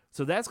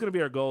 So that's going to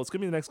be our goal. It's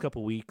going to be the next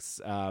couple weeks.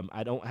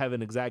 I don't have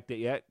an exact date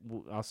yet.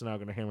 Austin and I are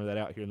going to hammer that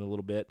out here in a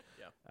little bit.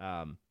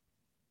 Yeah.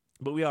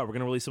 But we're going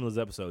to release some of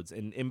those episodes.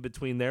 And in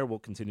between there, we'll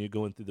continue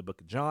going through the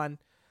book of John.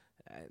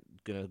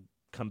 Going to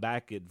come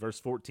back at verse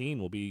 14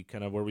 will be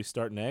kind of where we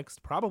start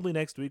next. Probably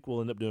next week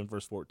we'll end up doing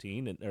verse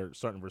 14 or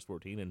starting verse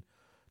 14 and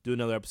do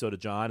another episode of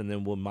John, and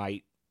then we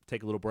might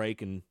take a little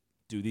break and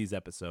do these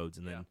episodes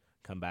and then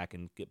come back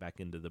and get back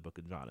into the book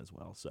of John as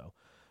well. So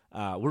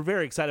we're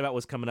very excited about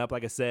what's coming up.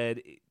 Like I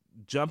said,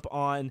 jump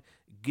on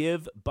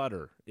Give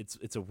Butter.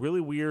 It's a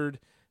really weird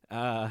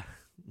website,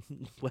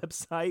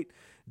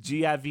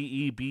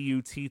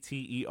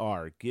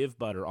 GIVEBUTTER, Give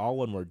Butter, all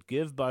one word,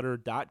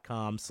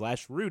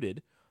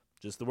 givebutter.com/rooted,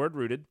 just the word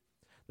rooted.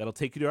 That'll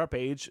take you to our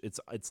page.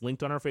 It's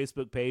linked on our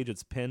Facebook page.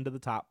 It's pinned to the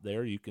top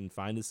there. You can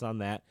find us on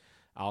that.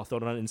 I'll throw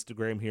it on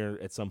Instagram here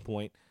at some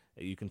point.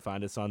 You can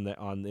find us on the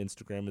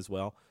Instagram as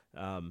well.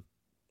 And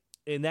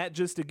that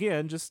just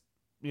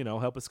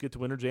help us get to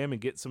Winter Jam and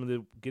get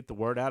the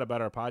word out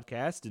about our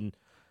podcast. And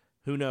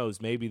who knows,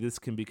 maybe this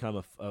can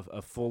become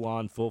a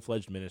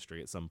full-fledged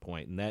ministry at some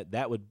point. And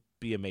that would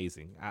be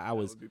amazing. I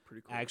was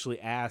actually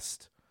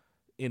asked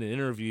in an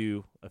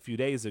interview a few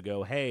days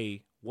ago,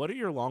 hey, what are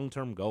your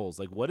long-term goals?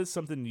 Like, what is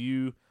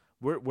something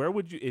where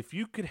would you, if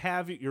you could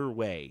have it your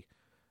way,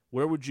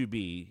 where would you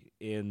be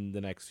in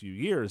the next few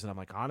years? And I'm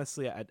like,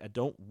 honestly, I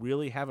don't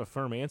really have a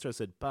firm answer. I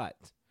said,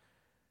 but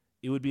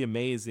it would be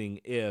amazing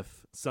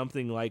if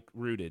something like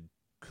Rooted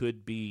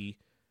could be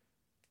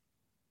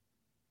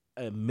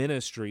a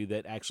ministry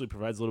that actually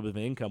provides a little bit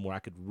of income where I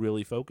could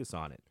really focus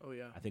on it. Oh,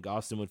 yeah. I think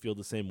Austin would feel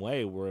the same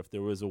way, where if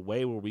there was a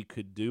way where we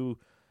could do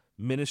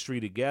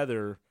ministry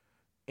together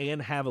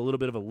and have a little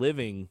bit of a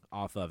living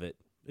off of it,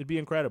 it'd be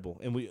incredible.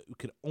 And we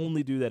could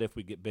only do that if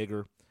we get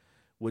bigger,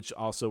 which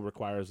also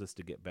requires us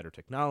to get better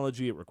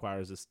technology. It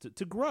requires us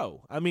to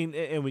grow. I mean,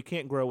 and we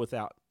can't grow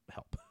without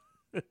help.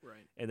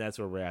 Right. And that's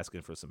where we're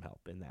asking for some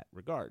help in that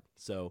regard.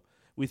 So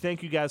we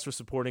thank you guys for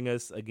supporting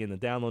us. Again, the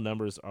download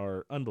numbers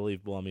are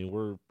unbelievable. I mean,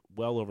 we're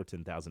well over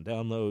 10,000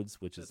 downloads,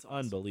 which is awesome.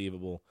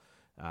 Unbelievable.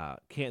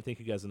 Can't thank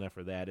you guys enough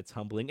for that. It's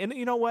humbling. And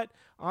you know what?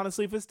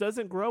 Honestly, if this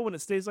doesn't grow and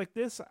it stays like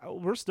this,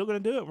 we're still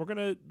going to do it. We're going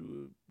to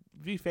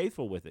be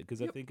faithful with it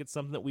because I think it's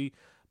something that we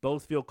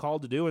both feel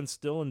called to do and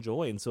still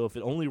enjoy. And so if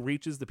it only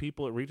reaches the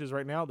people it reaches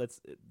right now, that's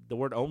the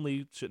word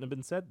only shouldn't have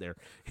been said there.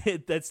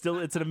 It's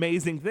an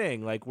amazing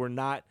thing. Like we're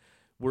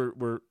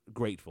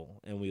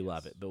grateful and we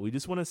love it, but we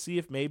just want to see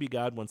if maybe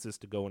God wants us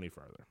to go any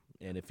further.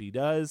 And if he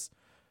does,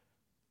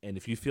 and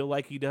if you feel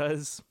like he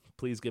does,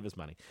 please give us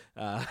money.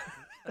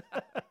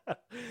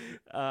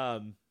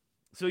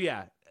 So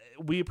yeah,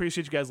 we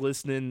appreciate you guys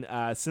listening.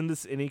 Send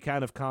us any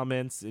kind of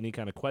comments, any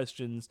kind of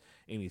questions,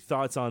 any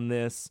thoughts on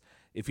this.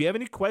 If you have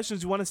any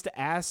questions you want us to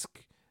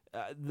ask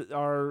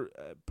the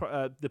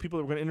people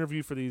that we're going to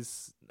interview for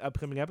these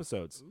upcoming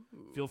episodes,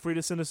 feel free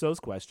to send us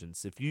those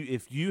questions. If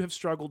you have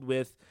struggled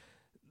with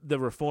the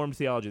Reformed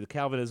theology, the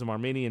Calvinism,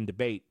 Arminian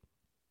debate,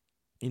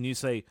 and you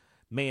say,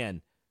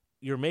 man,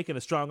 you're making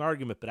a strong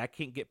argument, but I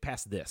can't get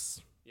past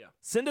this. Yeah.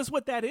 Send us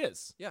what that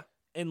is. Yeah.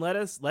 And let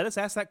us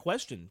ask that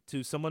question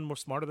to someone more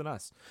smarter than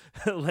us.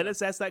 Let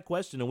us ask that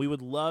question, and we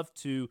would love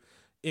to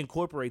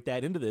incorporate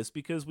that into this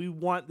because we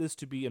want this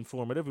to be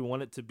informative. We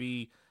want it to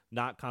be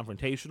not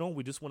confrontational.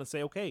 We just want to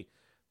say, okay,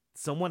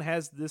 someone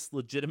has this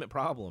legitimate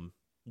problem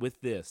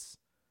with this.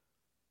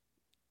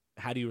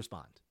 How do you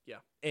respond? Yeah.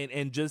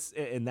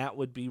 And that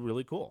would be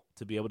really cool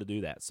to be able to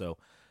do that. So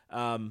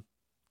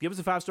give us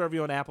a 5-star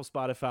review on Apple,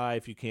 Spotify.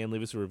 If you can,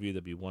 leave us a review.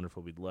 That'd be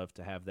wonderful. We'd love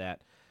to have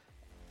that.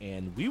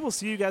 And we will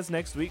see you guys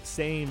next week.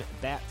 Same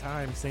bat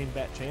time, same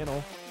bat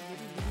channel.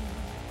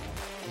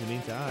 In the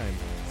meantime,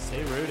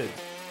 stay rooted.